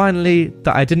 And finally,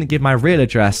 that I didn't give my real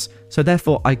address, so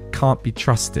therefore I can't be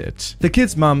trusted. The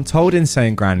kid's mum told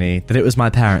Insane Granny that it was my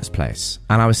parents' place,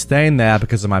 and I was staying there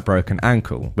because of my broken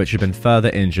ankle, which had been further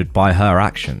injured by her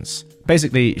actions.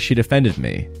 Basically, she defended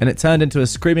me, and it turned into a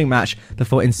screaming match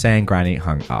before Insane Granny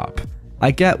hung up.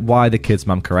 I get why the kid's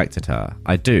mum corrected her,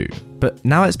 I do. But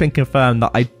now it's been confirmed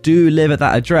that I do live at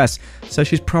that address, so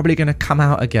she's probably going to come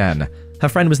out again. Her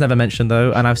friend was never mentioned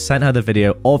though, and I've sent her the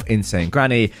video of Insane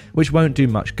Granny, which won't do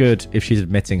much good if she's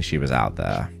admitting she was out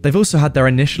there. They've also had their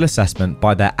initial assessment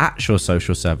by their actual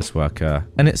social service worker,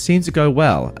 and it seemed to go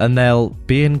well, and they'll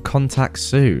be in contact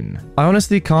soon. I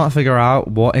honestly can't figure out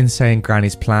what Insane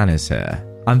Granny's plan is here.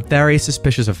 I'm very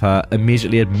suspicious of her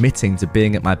immediately admitting to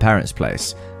being at my parents'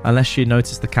 place. Unless she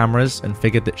noticed the cameras and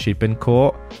figured that she'd been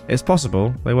caught, it's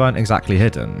possible they weren't exactly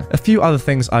hidden. A few other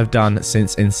things I've done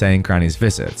since Insane Granny's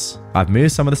visits. I've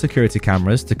moved some of the security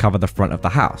cameras to cover the front of the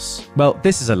house. Well,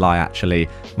 this is a lie actually.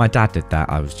 My dad did that,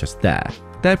 I was just there.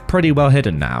 They're pretty well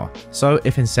hidden now, so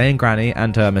if Insane Granny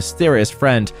and her mysterious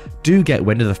friend do get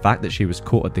wind of the fact that she was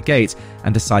caught at the gate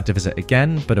and decide to visit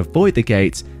again but avoid the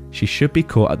gate, she should be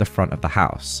caught at the front of the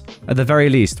house. At the very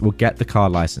least, we'll get the car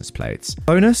license plates.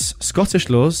 Bonus, Scottish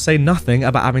laws say nothing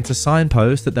about having to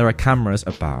signpost that there are cameras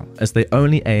about, as they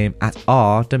only aim at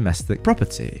our domestic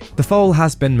property. The foal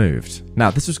has been moved.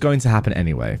 Now, this was going to happen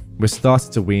anyway. We're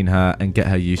starting to wean her and get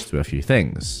her used to a few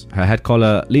things. Her head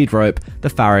collar, lead rope, the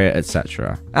farrier,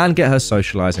 etc. And get her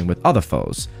socialising with other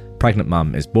foals. Pregnant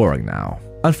mum is boring now.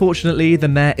 Unfortunately, the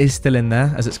mare is still in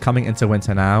there as it's coming into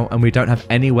winter now, and we don't have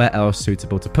anywhere else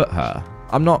suitable to put her.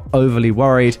 I'm not overly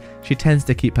worried. She tends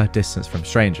to keep her distance from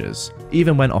strangers,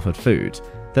 even when offered food.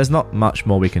 There's not much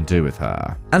more we can do with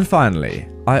her. And finally,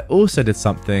 I also did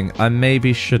something I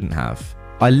maybe shouldn't have.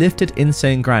 I lifted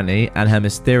Insane Granny and her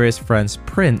mysterious friend's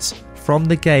prints from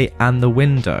the gate and the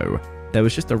window. There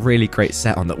was just a really great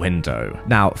set on the window.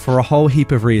 Now, for a whole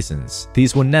heap of reasons,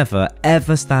 these will never,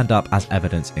 ever stand up as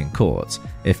evidence in court,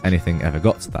 if anything ever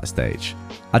got to that stage.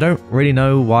 I don't really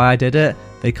know why I did it.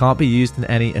 They can't be used in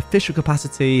any official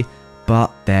capacity,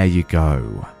 but there you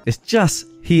go. It's just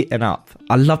heating up.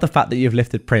 I love the fact that you've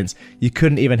lifted prints. You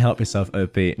couldn't even help yourself,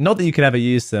 OP. Not that you could ever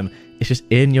use them. It's just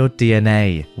in your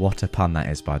DNA. What a pun that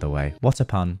is, by the way. What a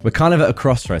pun. We're kind of at a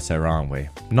crossroads here, aren't we?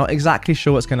 Not exactly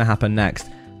sure what's going to happen next,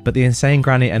 but the Insane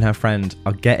Granny and her friend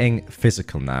are getting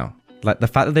physical now. Like, the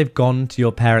fact that they've gone to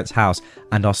your parents' house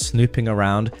and are snooping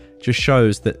around just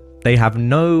shows that they have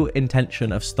no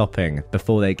intention of stopping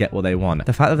before they get what they want.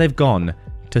 The fact that they've gone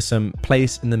to some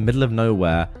place in the middle of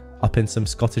nowhere up in some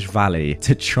Scottish valley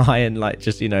to try and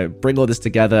bring all this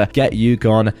together, get you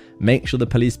gone, make sure the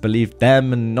police believe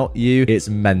them and not you. It's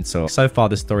mental. So far,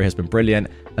 this story has been brilliant.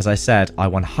 As I said, I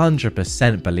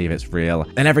 100% believe it's real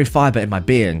in every fiber in my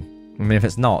being. I mean, if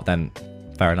it's not, then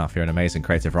fair enough, you're an amazing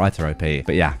creative writer, OP.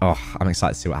 But yeah, I'm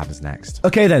excited to see what happens next.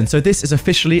 Okay then, so this is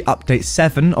officially update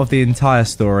 7 of the entire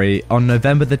story on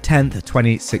November the 10th,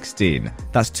 2016.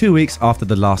 That's 2 weeks after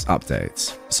the last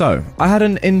update. So, I had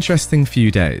an interesting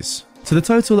few days. To the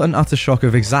total and utter shock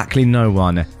of exactly no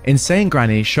one, Insane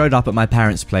Granny showed up at my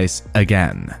parents' place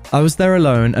again. I was there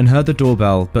alone and heard the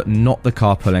doorbell, but not the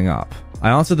car pulling up. I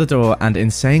answered the door and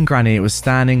Insane Granny was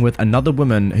standing with another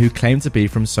woman who claimed to be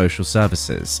from social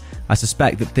services. I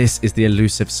suspect that this is the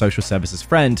elusive social services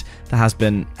friend that has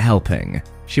been helping.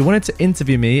 She wanted to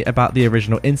interview me about the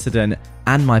original incident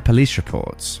and my police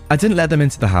reports. I didn't let them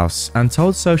into the house and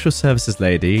told social services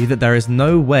lady that there is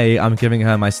no way I'm giving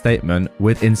her my statement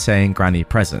with Insane Granny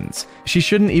present. She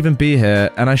shouldn't even be here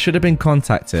and I should have been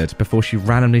contacted before she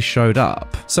randomly showed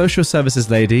up. Social services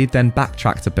lady then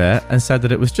backtracked a bit and said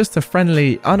that it was just a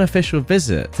friendly, unofficial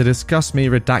visit to discuss me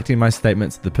redacting my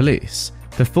statement to the police.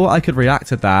 Before I could react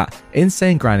to that,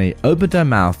 Insane Granny opened her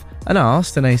mouth and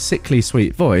asked in a sickly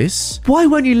sweet voice, "Why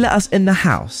won't you let us in the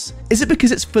house? Is it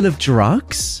because it's full of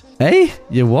drugs?" Eh?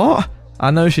 You what?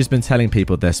 I know she's been telling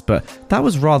people this, but that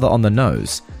was rather on the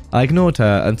nose. I ignored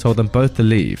her and told them both to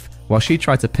leave, while she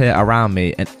tried to peer around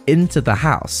me and into the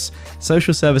house.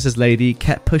 Social services lady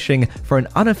kept pushing for an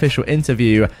unofficial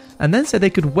interview and then said they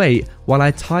could wait while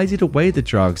I tidied away the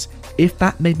drugs if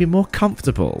that made me more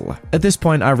comfortable. At this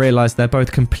point, I realized they're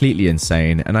both completely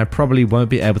insane and I probably won't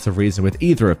be able to reason with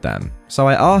either of them. So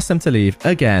I asked them to leave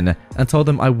again and told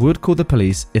them I would call the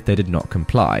police if they did not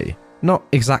comply. Not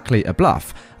exactly a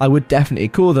bluff. I would definitely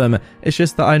call them. It's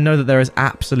just that I know that there is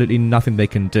absolutely nothing they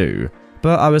can do.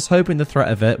 But I was hoping the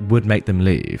threat of it would make them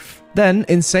leave. Then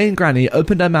Insane Granny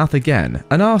opened her mouth again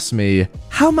and asked me,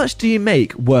 "How much do you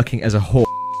make working as a whore?"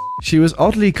 She was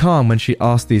oddly calm when she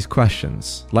asked these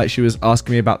questions, like she was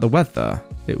asking me about the weather.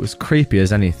 It was creepy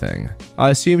as anything. I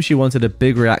assumed she wanted a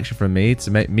big reaction from me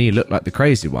to make me look like the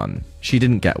crazy one. She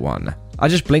didn't get one. I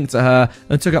just blinked at her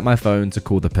and took up my phone to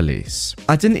call the police.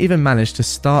 I didn't even manage to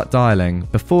start dialing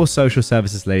before social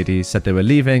services lady said they were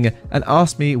leaving and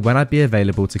asked me when I'd be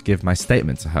available to give my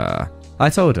statement to her. I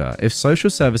told her if social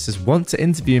services want to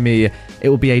interview me, it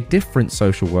will be a different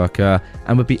social worker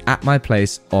and would be at my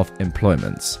place of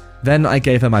employment. Then I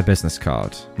gave her my business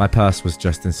card. My purse was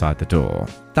just inside the door.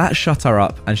 That shut her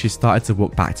up and she started to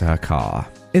walk back to her car.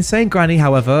 Insane Granny,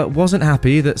 however, wasn't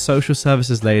happy that social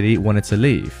services lady wanted to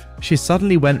leave. She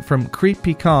suddenly went from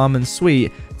creepy calm and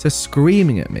sweet to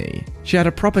screaming at me. She had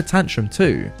a proper tantrum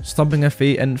too, stomping her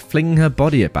feet and flinging her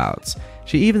body about.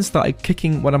 She even started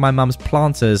kicking one of my mum's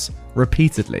planters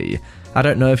repeatedly. I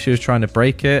don't know if she was trying to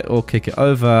break it or kick it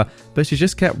over, but she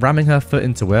just kept ramming her foot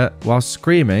into it while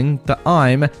screaming that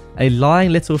I'm a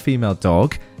lying little female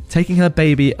dog, taking her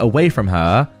baby away from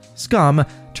her, scum,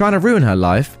 trying to ruin her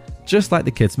life, just like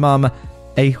the kid's mum,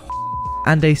 a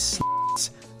and a slut.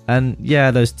 And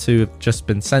yeah, those two have just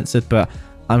been censored, but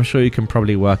I'm sure you can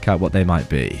probably work out what they might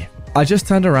be. I just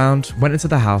turned around, went into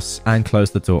the house and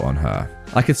closed the door on her.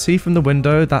 I could see from the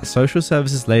window that social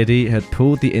services lady had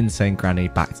pulled the Insane Granny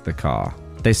back to the car.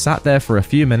 They sat there for a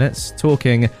few minutes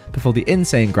talking before the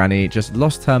Insane Granny just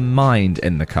lost her mind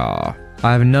in the car.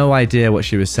 I have no idea what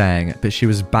she was saying, but she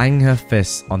was banging her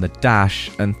fists on the dash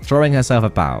and throwing herself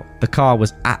about. The car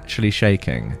was actually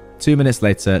shaking. 2 minutes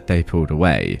later, they pulled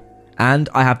away. And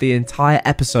I have the entire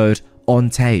episode on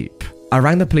tape. I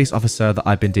rang the police officer that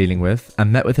I've been dealing with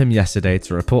and met with him yesterday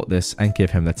to report this and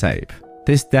give him the tape.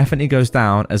 This definitely goes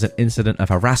down as an incident of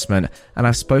harassment, and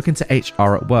I've spoken to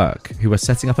HR at work, who are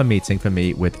setting up a meeting for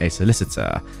me with a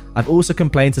solicitor. I've also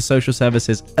complained to social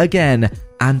services again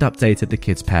and updated the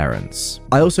kids' parents.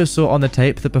 I also saw on the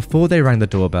tape that before they rang the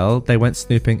doorbell, they went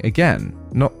snooping again.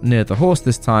 Not near the horse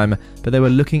this time, but they were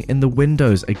looking in the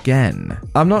windows again.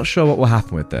 I'm not sure what will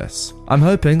happen with this. I'm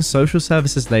hoping social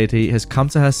services lady has come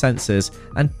to her senses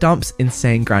and dumps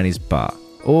Insane Granny's butt.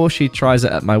 Or she tries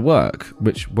it at my work,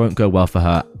 which won't go well for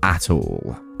her at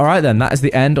all. Alright then, that is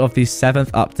the end of the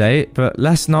 7th update, but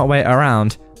let's not wait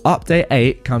around. Update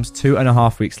 8 comes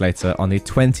 2.5 weeks later on the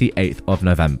 28th of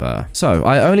November. So,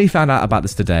 I only found out about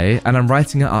this today, and I'm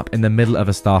writing it up in the middle of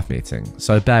a staff meeting,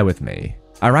 so bear with me.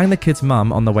 I rang the kid's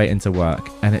mum on the way into work,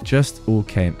 and it just all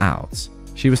came out.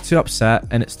 She was too upset,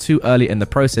 and it's too early in the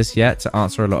process yet to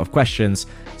answer a lot of questions,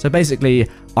 so basically,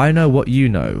 I know what you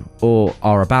know, or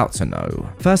are about to know.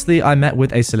 Firstly, I met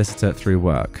with a solicitor through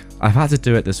work. I've had to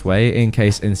do it this way in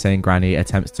case Insane Granny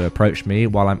attempts to approach me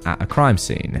while I'm at a crime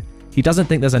scene. He doesn't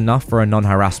think there's enough for a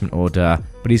non-harassment order,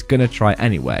 but he's gonna try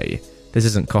anyway. This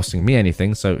isn't costing me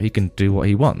anything, so he can do what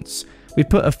he wants. We've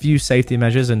put a few safety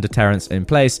measures and deterrents in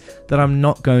place that I'm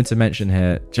not going to mention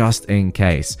here, just in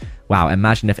case. Wow,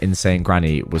 imagine if Insane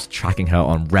Granny was tracking her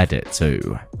on Reddit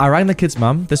too. I rang the kid's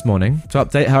mum this morning to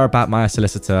update her about my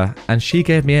solicitor, and she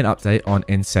gave me an update on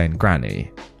Insane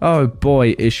Granny. Oh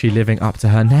boy, is she living up to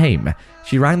her name.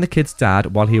 She rang the kid's dad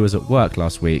while he was at work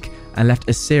last week and left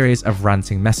a series of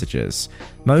ranting messages.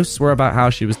 Most were about how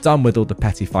she was done with all the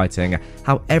petty fighting,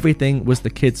 how everything was the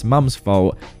kid's mum's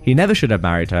fault, he never should have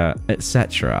married her,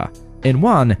 etc. In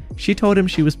one, she told him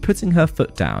she was putting her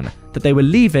foot down, that they were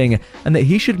leaving, and that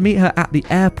he should meet her at the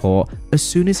airport as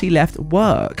soon as he left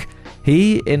work.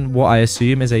 He, in what I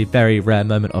assume is a very rare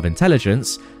moment of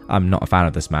intelligence, I'm not a fan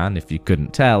of this man if you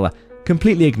couldn't tell,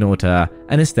 completely ignored her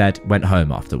and instead went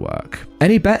home after work.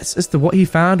 Any bets as to what he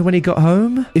found when he got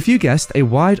home? If you guessed a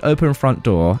wide open front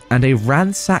door and a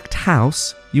ransacked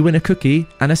house, you win a cookie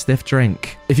and a stiff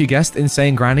drink. If you guessed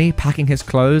Insane Granny packing his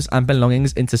clothes and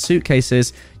belongings into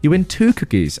suitcases, you win 2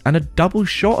 cookies and a double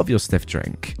shot of your stiff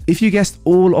drink. If you guessed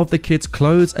all of the kids'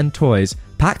 clothes and toys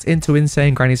packed into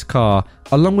Insane Granny's car,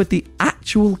 along with the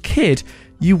actual kid,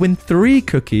 you win 3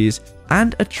 cookies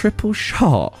and a triple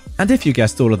shot. And if you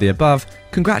guessed all of the above,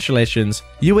 congratulations,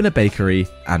 you win a bakery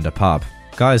and a pub.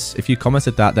 Guys, if you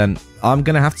commented that, then I'm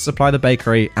going to have to supply the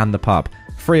bakery and the pub,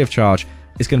 free of charge.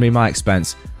 It's going to be my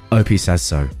expense. OP says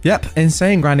so. Yep,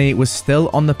 Insane Granny was still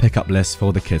on the pickup list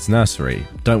for the kids' nursery.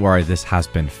 Don't worry, this has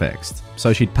been fixed.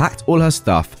 So she'd packed all her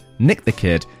stuff, nicked the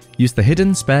kid, used the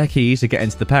hidden spare key to get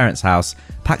into the parents' house,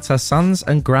 packed her son's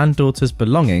and granddaughter's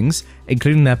belongings,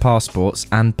 including their passports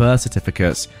and birth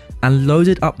certificates, and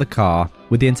loaded up the car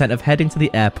with the intent of heading to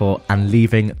the airport and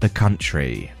leaving the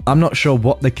country. I'm not sure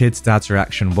what the kid's dad's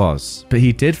reaction was, but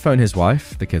he did phone his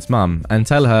wife, the kid's mum, and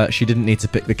tell her she didn't need to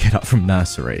pick the kid up from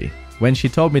nursery. When she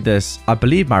told me this, I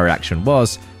believe my reaction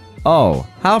was, oh,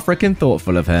 how freaking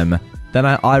thoughtful of him. Then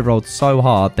I eye-rolled so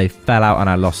hard they fell out and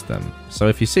I lost them. So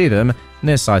if you see them,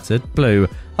 nearsighted, blue,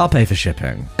 I'll pay for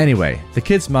shipping. Anyway, the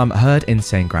kid's mum heard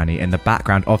Insane Granny in the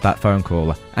background of that phone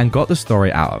call and got the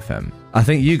story out of him. I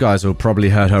think you guys all probably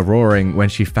heard her roaring when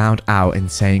she found out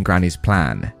Insane Granny's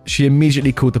plan. She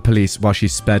immediately called the police while she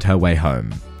sped her way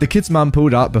home. The kid's mum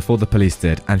pulled up before the police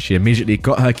did, and she immediately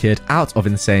got her kid out of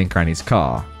Insane Granny's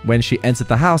car. When she entered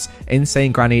the house,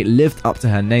 Insane Granny lived up to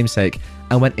her namesake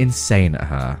and went insane at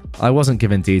her. I wasn't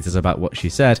given details about what she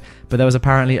said, but there was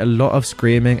apparently a lot of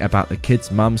screaming about the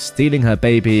kid's mum stealing her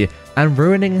baby and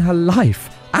ruining her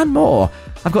life, and more.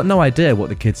 I've got no idea what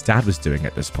the kid's dad was doing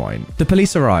at this point. The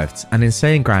police arrived, and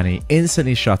Insane Granny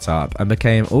instantly shut up and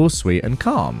became all sweet and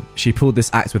calm. She pulled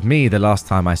this act with me the last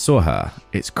time I saw her.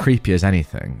 It's creepy as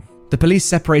anything. The police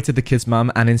separated the kid's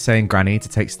mum and Insane Granny to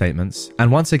take statements, and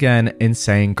once again,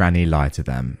 Insane Granny lied to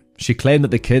them. She claimed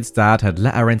that the kid's dad had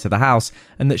let her into the house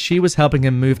and that she was helping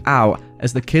him move out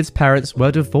as the kid's parents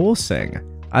were divorcing.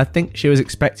 I think she was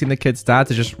expecting the kid's dad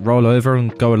to just roll over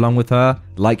and go along with her,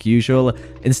 like usual.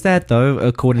 Instead, though,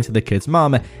 according to the kid's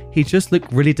mum, he just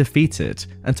looked really defeated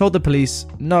and told the police,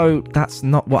 no, that's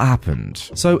not what happened.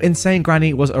 So Insane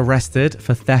Granny was arrested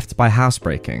for theft by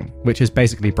housebreaking, which is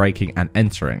basically breaking and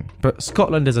entering. But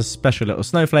Scotland is a special little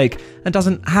snowflake and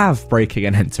doesn't have breaking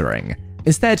and entering.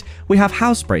 Instead, we have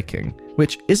housebreaking,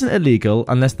 which isn't illegal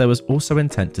unless there was also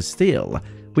intent to steal.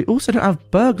 We also don't have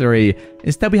burglary.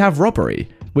 Instead, we have robbery,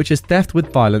 which is theft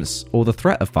with violence or the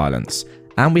threat of violence.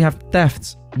 And we have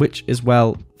theft, which is,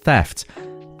 well, theft.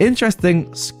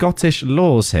 Interesting Scottish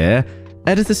laws here.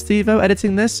 Editor Steve-O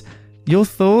editing this? Your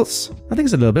thoughts? I think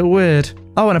it's a little bit weird.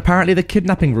 Oh, and apparently the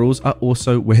kidnapping rules are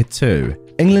also weird too.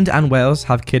 England and Wales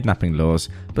have kidnapping laws,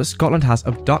 but Scotland has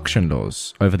abduction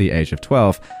laws over the age of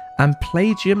 12, and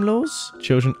plagium laws,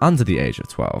 children under the age of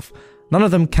 12. None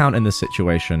of them count in this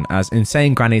situation, as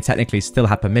Insane Granny technically still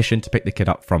had permission to pick the kid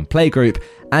up from playgroup,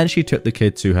 and she took the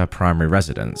kid to her primary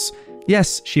residence.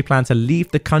 Yes, she planned to leave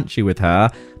the country with her,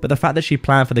 but the fact that she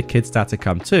planned for the kid's dad to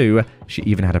come too, she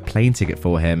even had a plane ticket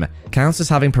for him, counts as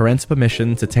having parental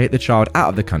permission to take the child out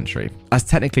of the country, as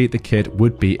technically the kid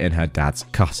would be in her dad's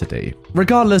custody.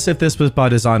 Regardless if this was by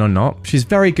design or not, she's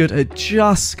very good at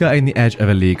just skirting the edge of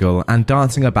illegal and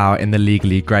dancing about in the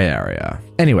legally grey area.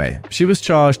 Anyway, she was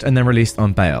charged and then released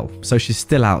on bail, so she's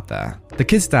still out there. The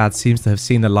kid's dad seems to have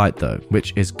seen the light though,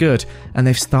 which is good, and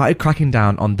they've started cracking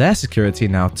down on their security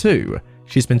now too.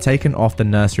 She's been taken off the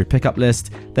nursery pickup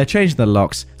list, they're changing the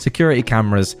locks, security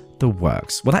cameras, the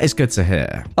works. Well, that is good to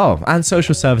hear. Oh, and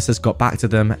social services got back to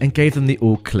them and gave them the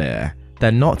all clear.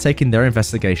 They're not taking their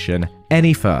investigation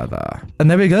any further. And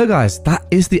there we go, guys. That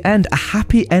is the end. A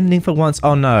happy ending for once.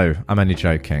 Oh no, I'm only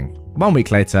joking. 1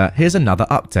 week later, here's another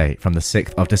update from the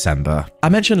 6th of December. I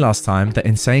mentioned last time that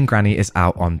Insane Granny is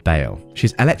out on bail.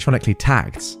 She's electronically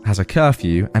tagged, has a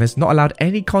curfew, and is not allowed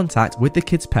any contact with the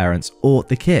kid's parents or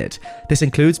the kid. This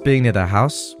includes being near their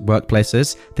house,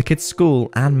 workplaces, the kid's school,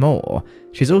 and more.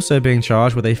 She's also being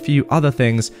charged with a few other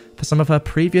things for some of her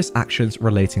previous actions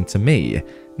relating to me.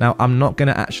 Now, I'm not going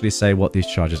to actually say what these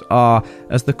charges are,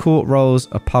 as the court rolls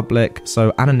are public,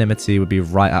 so anonymity would be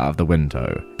right out of the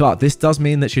window. But this does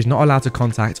mean that she's not allowed to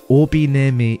contact or be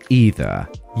near me either.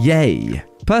 Yay!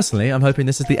 Personally, I'm hoping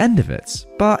this is the end of it,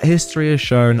 but history has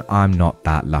shown I'm not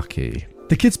that lucky.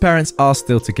 The kid's parents are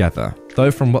still together,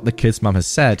 though from what the kid's mum has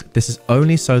said, this is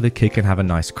only so the kid can have a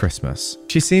nice Christmas.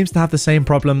 She seems to have the same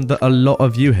problem that a lot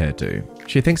of you here do.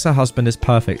 She thinks her husband is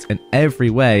perfect in every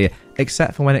way,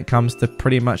 except for when it comes to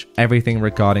pretty much everything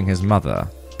regarding his mother.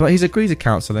 But he's agreed to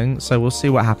counselling, so we'll see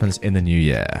what happens in the new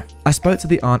year. I spoke to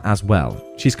the aunt as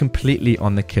well. She's completely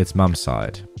on the kid's mum's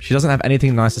side. She doesn't have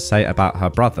anything nice to say about her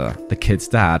brother, the kid's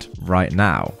dad, right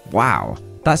now. Wow.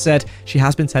 That said, she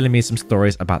has been telling me some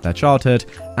stories about their childhood,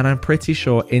 and I'm pretty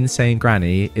sure Insane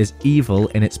Granny is evil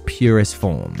in its purest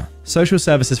form. Social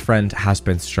services friend has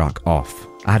been struck off.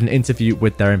 I had an interview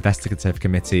with their investigative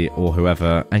committee or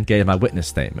whoever and gave my witness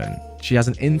statement. She has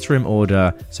an interim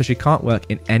order, so she can't work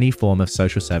in any form of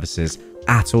social services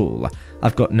at all.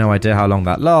 I've got no idea how long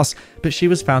that lasts, but she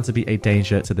was found to be a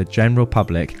danger to the general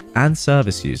public and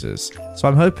service users, so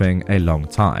I'm hoping a long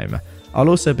time. I'll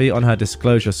also be on her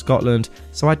Disclosure Scotland,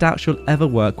 so I doubt she'll ever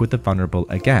work with the vulnerable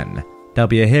again. There'll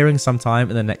be a hearing sometime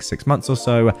in the next 6 months or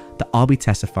so that I'll be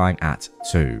testifying at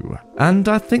too. And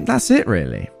I think that's it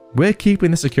really. We're keeping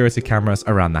the security cameras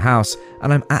around the house,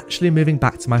 and I'm actually moving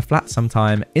back to my flat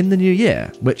sometime in the new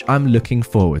year, which I'm looking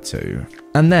forward to.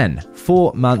 And then,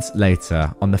 4 months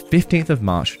later, on the 15th of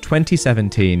March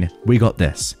 2017, we got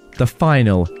this. The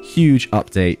final huge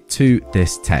update to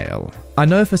this tale. I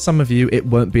know for some of you it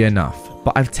won't be enough,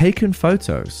 but I've taken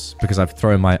photos, because I've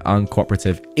thrown my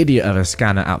uncooperative idiot of a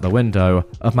scanner out the window,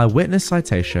 of my witness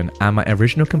citation and my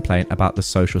original complaint about the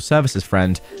social services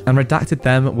friend, and redacted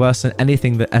them worse than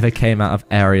anything that ever came out of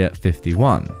Area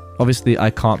 51. Obviously, I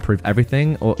can't prove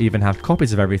everything or even have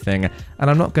copies of everything, and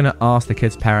I'm not going to ask the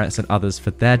kids' parents and others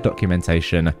for their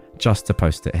documentation just to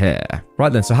post it here.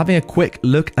 Right then, so having a quick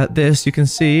look at this, you can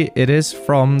see it is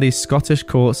from the Scottish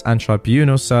Courts and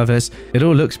Tribunal Service. It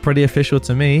all looks pretty official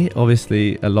to me.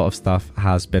 Obviously, a lot of stuff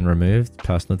has been removed,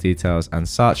 personal details and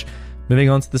such. Moving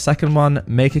on to the second one,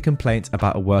 make a complaint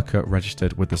about a worker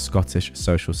registered with the Scottish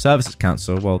Social Services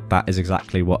Council. Well, that is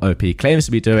exactly what OP claims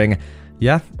to be doing.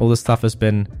 Yeah, all the stuff has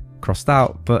been crossed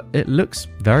out, but it looks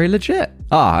very legit.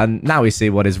 And now we see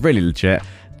what is really legit,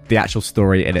 the actual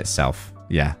story in itself.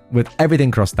 Yeah, with everything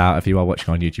crossed out, if you are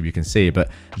watching on YouTube, you can see,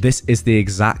 but this is the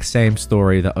exact same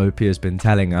story that OP has been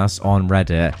telling us on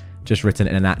Reddit, just written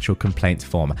in an actual complaint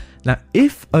form. Now,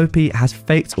 if OP has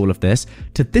faked all of this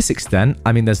to this extent,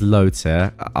 I mean, there's loads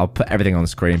here. I'll put everything on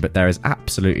screen, but there is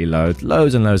absolutely loads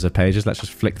and loads of pages. Let's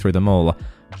just flick through them all.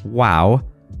 Wow.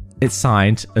 It's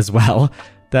signed as well.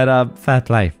 That, fair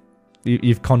play.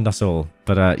 You've conned us all.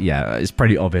 But yeah, it's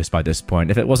pretty obvious by this point,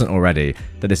 if it wasn't already,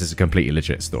 that this is a completely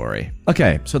legit story.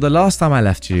 Okay, so the last time I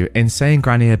left you, Insane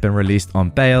Granny had been released on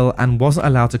bail and wasn't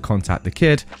allowed to contact the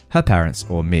kid, her parents,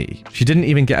 or me. She didn't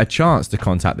even get a chance to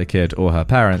contact the kid or her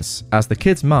parents, as the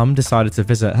kid's mum decided to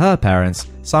visit her parents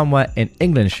somewhere in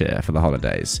Englandshire for the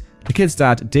holidays. The kid's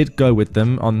dad did go with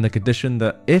them on the condition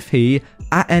that if he,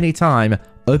 at any time,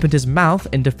 opened his mouth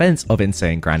in defense of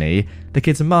Insane Granny, the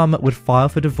kid's mum would file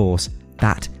for divorce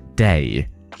that day.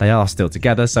 They are still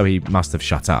together, so he must have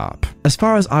shut up. As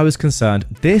far as I was concerned,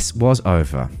 this was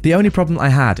over. The only problem I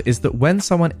had is that when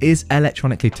someone is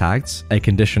electronically tagged, a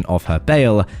condition of her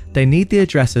bail, they need the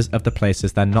addresses of the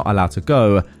places they're not allowed to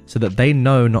go so that they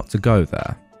know not to go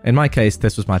there. In my case,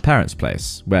 this was my parents'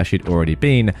 place, where she'd already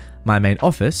been, my main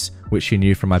office, which she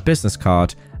knew from my business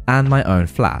card, and my own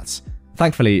flat.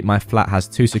 Thankfully, my flat has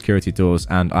 2 security doors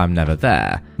and I'm never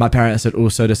there. My parents had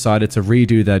also decided to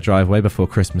redo their driveway before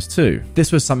Christmas too.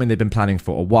 This was something they'd been planning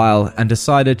for a while and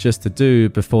decided just to do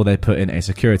before they put in a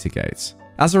security gate.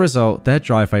 As a result, their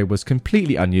driveway was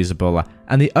completely unusable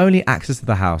and the only access to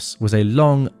the house was a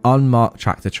long, unmarked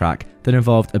tractor track that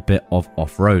involved a bit of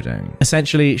off-roading.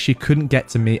 Essentially, she couldn't get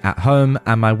to me at home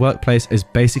and my workplace is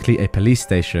basically a police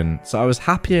station, so I was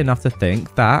happy enough to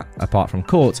think that, apart from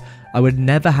court, I would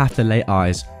never have to lay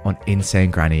eyes on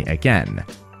Insane Granny again.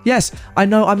 Yes, I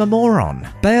know I'm a moron.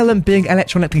 Bail and being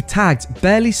electronically tagged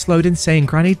barely slowed Insane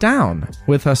Granny down.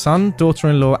 With her son,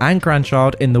 daughter-in-law and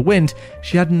grandchild in the wind,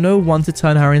 she had no one to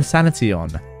turn her insanity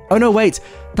on. Oh no, wait,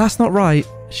 that's not right.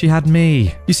 She had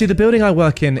me. You see, the building I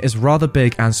work in is rather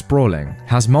big and sprawling,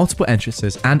 has multiple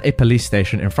entrances and a police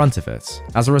station in front of it.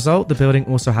 As a result, the building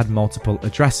also had multiple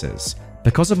addresses.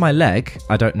 Because of my leg,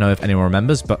 I don't know if anyone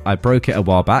remembers, but I broke it a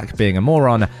while back. Being a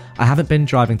moron, I haven't been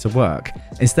driving to work.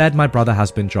 Instead, my brother has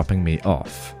been dropping me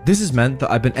off. This has meant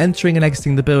that I've been entering and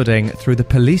exiting the building through the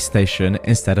police station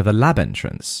instead of the lab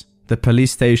entrance. The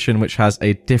police station which has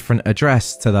a different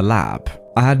address to the lab.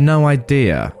 I had no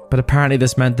idea, but apparently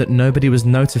this meant that nobody was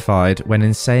notified when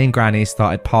Insane Granny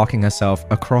started parking herself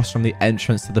across from the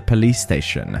entrance to the police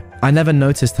station. I never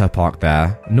noticed her park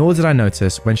there, nor did I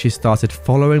notice when she started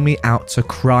following me out to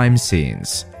crime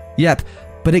scenes. Yep,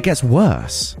 but it gets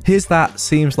worse. Here's that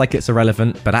seems like it's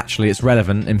irrelevant, but actually it's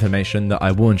relevant information that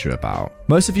I warned you about.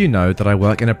 Most of you know that I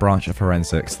work in a branch of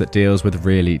forensics that deals with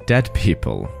really dead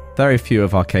people. Very few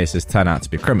of our cases turn out to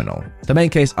be criminal. The main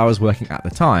case I was working at the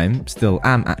time, still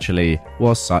am actually,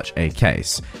 was such a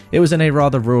case. It was in a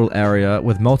rather rural area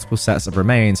with multiple sets of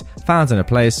remains found in a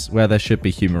place where there should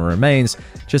be human remains,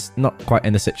 just not quite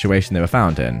in the situation they were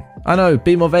found in. I know,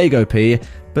 be more vague, OP,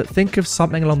 but think of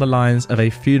something along the lines of a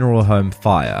funeral home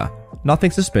fire.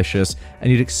 Nothing suspicious,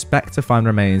 and you'd expect to find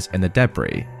remains in the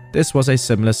debris. This was a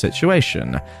similar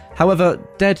situation. However,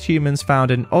 dead humans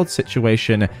found in an odd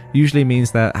situation usually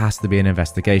means there has to be an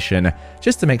investigation,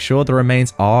 just to make sure the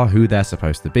remains are who they're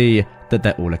supposed to be, that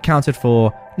they're all accounted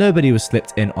for, nobody was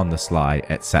slipped in on the sly,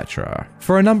 etc.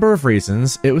 For a number of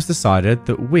reasons, it was decided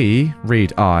that we,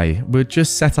 I, would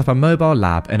just set up a mobile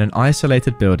lab in an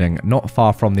isolated building not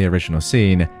far from the original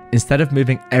scene, instead of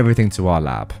moving everything to our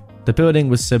lab. The building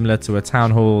was similar to a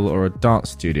town hall or a dance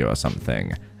studio or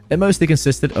something. It mostly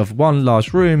consisted of one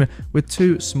large room with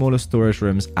two smaller storage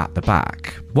rooms at the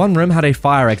back. One room had a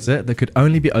fire exit that could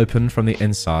only be opened from the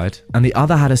inside, and the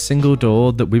other had a single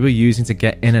door that we were using to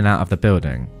get in and out of the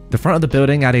building. The front of the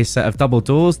building had a set of double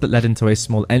doors that led into a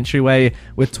small entryway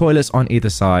with toilets on either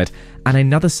side, and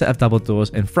another set of double doors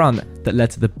in front that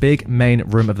led to the big main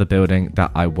room of the building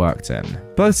that I worked in.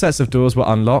 Both sets of doors were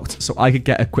unlocked so I could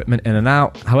get equipment in and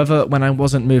out. However, when I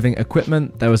wasn't moving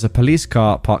equipment, there was a police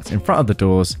car parked in front of the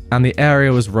doors and the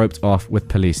area was roped off with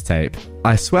police tape.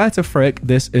 I swear to frick,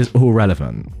 this is all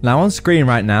relevant. Now on screen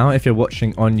right now, if you're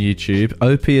watching on YouTube,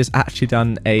 OP has actually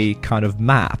done a kind of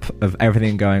map of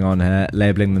everything going on here,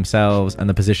 labeling themselves and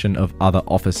the position of other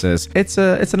officers. It's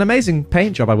an amazing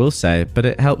paint job, I will say, but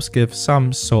it helps give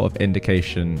some sort of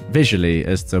indication visually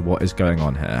as to what is going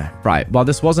on here. Right, while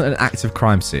this wasn't an active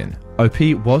crime scene, OP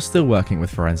was still working with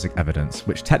forensic evidence,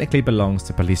 which technically belongs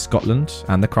to Police Scotland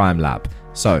and the crime lab.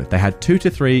 So they had 2 to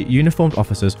 3 uniformed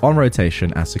officers on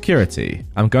rotation as security.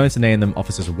 I'm going to name them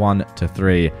officers 1 to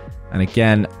 3. And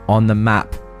again, on the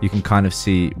map, you can kind of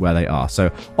see where they are.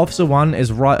 So officer 1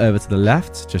 is right over to the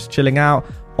left, just chilling out.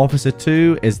 Officer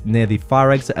 2 is near the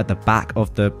fire exit at the back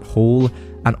of the hall.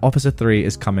 And officer 3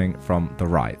 is coming from the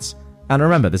right. And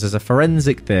remember, this is a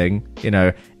forensic thing,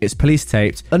 it's police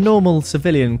taped. A normal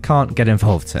civilian can't get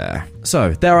involved here.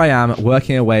 So there I am,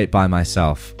 working away by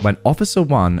myself, when Officer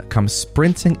 1 comes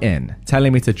sprinting in,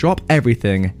 telling me to drop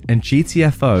everything and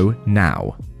GTFO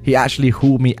now. He actually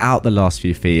hauled me out the last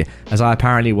few feet, as I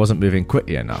apparently wasn't moving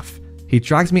quickly enough. He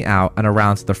drags me out and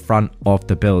around to the front of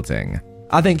the building.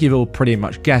 I think you've all pretty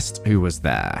much guessed who was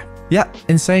there. Yep,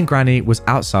 Insane Granny was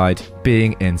outside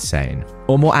being insane.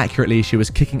 Or more accurately, she was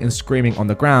kicking and screaming on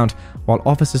the ground while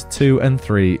officers 2 and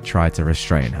 3 tried to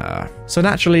restrain her. So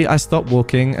naturally, I stop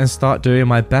walking and start doing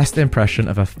my best impression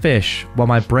of a fish while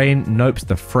my brain nopes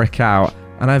the frick out,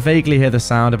 and I vaguely hear the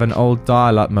sound of an old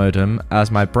dial-up modem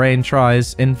as my brain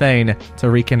tries, in vain, to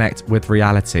reconnect with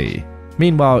reality.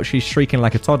 Meanwhile, she's shrieking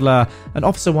like a toddler, and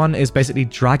Officer 1 is basically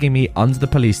dragging me under the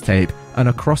police tape and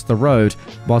across the road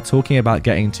while talking about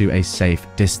getting to a safe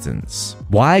distance.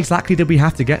 Why exactly did we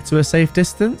have to get to a safe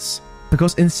distance?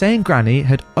 Because Insane Granny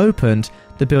had opened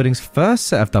the building's first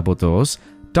set of double doors,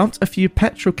 dumped a few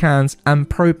petrol cans and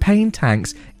propane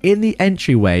tanks in the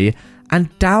entryway,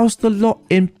 and doused the lot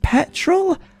in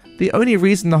petrol? The only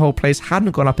reason the whole place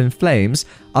hadn't gone up in flames,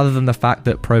 other than the fact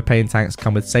that propane tanks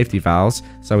come with safety valves,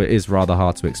 so it is rather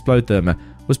hard to explode them,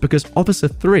 was because Officer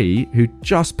 3, who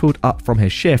just pulled up from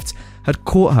his shift, had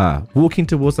caught her walking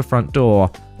towards the front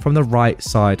door from the right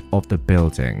side of the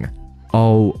building.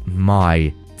 Oh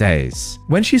my days.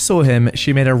 When she saw him,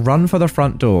 she made a run for the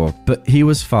front door, but he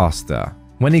was faster.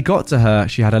 When he got to her,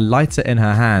 she had a lighter in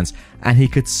her hands, and he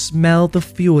could smell the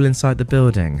fuel inside the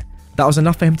building. That was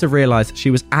enough for him to realise she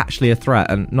was actually a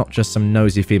threat and not just some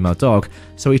nosy female dog,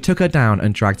 so he took her down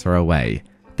and dragged her away.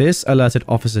 This alerted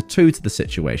Officer 2 to the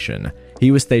situation.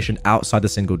 He was stationed outside the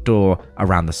single door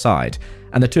around the side,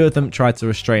 and the two of them tried to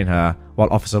restrain her, while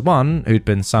Officer 1, who'd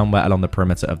been somewhere along the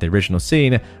perimeter of the original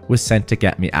scene, was sent to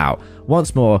get me out.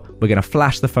 Once more, we're going to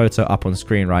flash the photo up on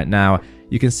screen right now.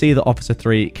 You can see that Officer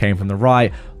 3 came from the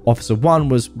right, Officer 1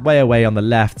 was way away on the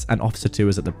left, and Officer 2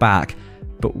 was at the back.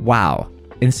 But wow,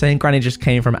 Insane Granny just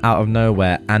came from out of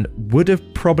nowhere and would have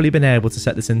probably been able to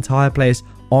set this entire place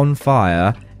on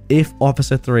fire if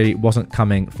Officer 3 wasn't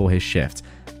coming for his shift.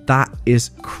 That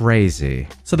is crazy.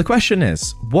 So the question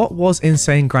is, what was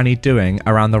Insane Granny doing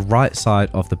around the right side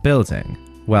of the building?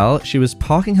 Well, she was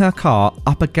parking her car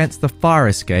up against the fire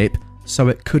escape so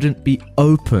it couldn't be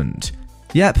opened.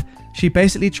 Yep, she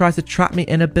basically tried to trap me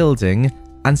in a building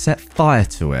and set fire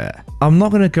to it. I'm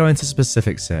not going to go into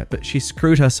specifics here, but she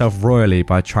screwed herself royally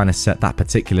by trying to set that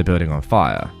particular building on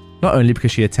fire. Not only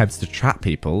because she attempted to trap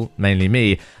people, mainly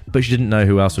me, but she didn't know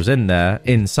who else was in there,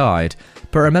 inside.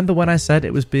 But remember when I said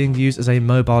it was being used as a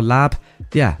mobile lab?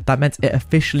 Yeah, that meant it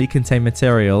officially contained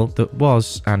material that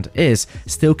was, and is,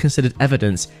 still considered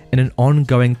evidence in an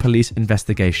ongoing police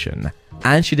investigation.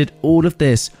 And she did all of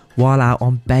this while out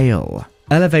on bail,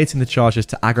 elevating the charges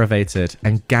to aggravated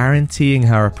and guaranteeing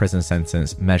her a prison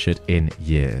sentence measured in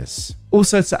years.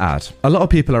 Also to add, a lot of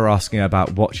people are asking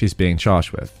about what she's being charged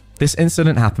with. This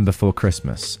incident happened before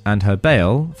Christmas, and her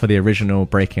bail for the original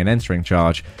breaking and entering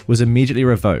charge was immediately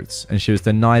revoked, and she was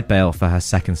denied bail for her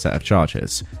second set of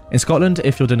charges. In Scotland,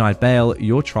 if you're denied bail,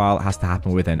 your trial has to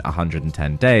happen within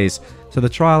 110 days, so the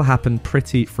trial happened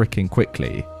pretty freaking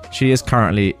quickly. She is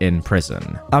currently in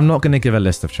prison. I'm not going to give a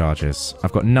list of charges.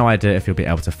 I've got no idea if you'll be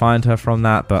able to find her from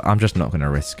that, but I'm just not going to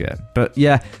risk it. But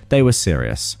yeah, they were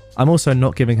serious. I'm also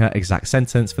not giving her exact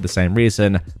sentence for the same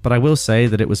reason, but I will say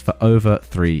that it was for over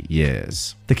 3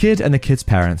 years. The kid and the kid's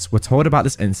parents were told about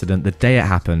this incident the day it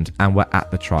happened and were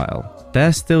at the trial.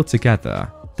 They're still together.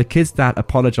 The kid's dad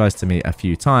apologized to me a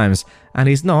few times, and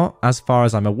he's not, as far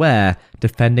as I'm aware,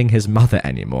 defending his mother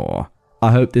anymore.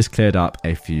 I hope this cleared up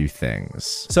a few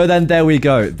things. So then there we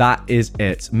go. That is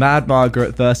it. Mad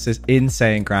Margaret versus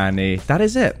Insane Granny. That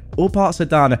is it. All parts are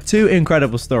done. 2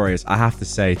 incredible stories, I have to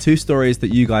say. 2 stories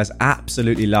that you guys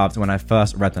absolutely loved when I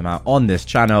first read them out on this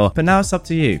channel. But now it's up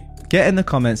to you. Get in the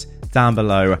comments down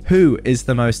below. Who is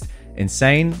the most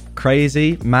insane,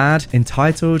 crazy, mad,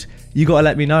 entitled? You gotta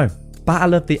let me know.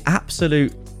 Battle of the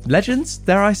absolute legends,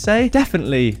 dare I say?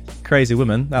 Definitely crazy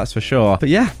woman, that's for sure. But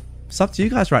yeah, it's up to you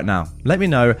guys right now. Let me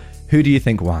know, who do you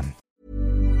think won?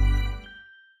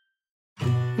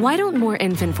 Why don't more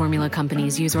infant formula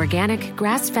companies use organic,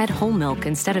 grass-fed whole milk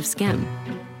instead of skim?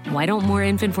 Why don't more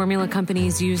infant formula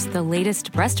companies use the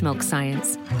latest breast milk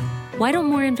science? Why don't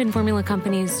more infant formula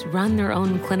companies run their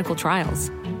own clinical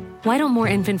trials? Why don't more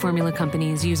infant formula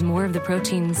companies use more of the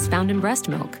proteins found in breast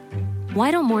milk? Why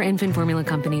don't more infant formula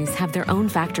companies have their own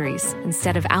factories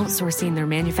instead of outsourcing their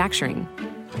manufacturing?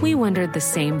 We wondered the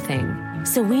same thing.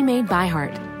 So we made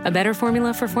ByHeart, a better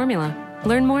formula for formula.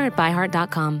 Learn more at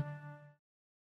byheart.com.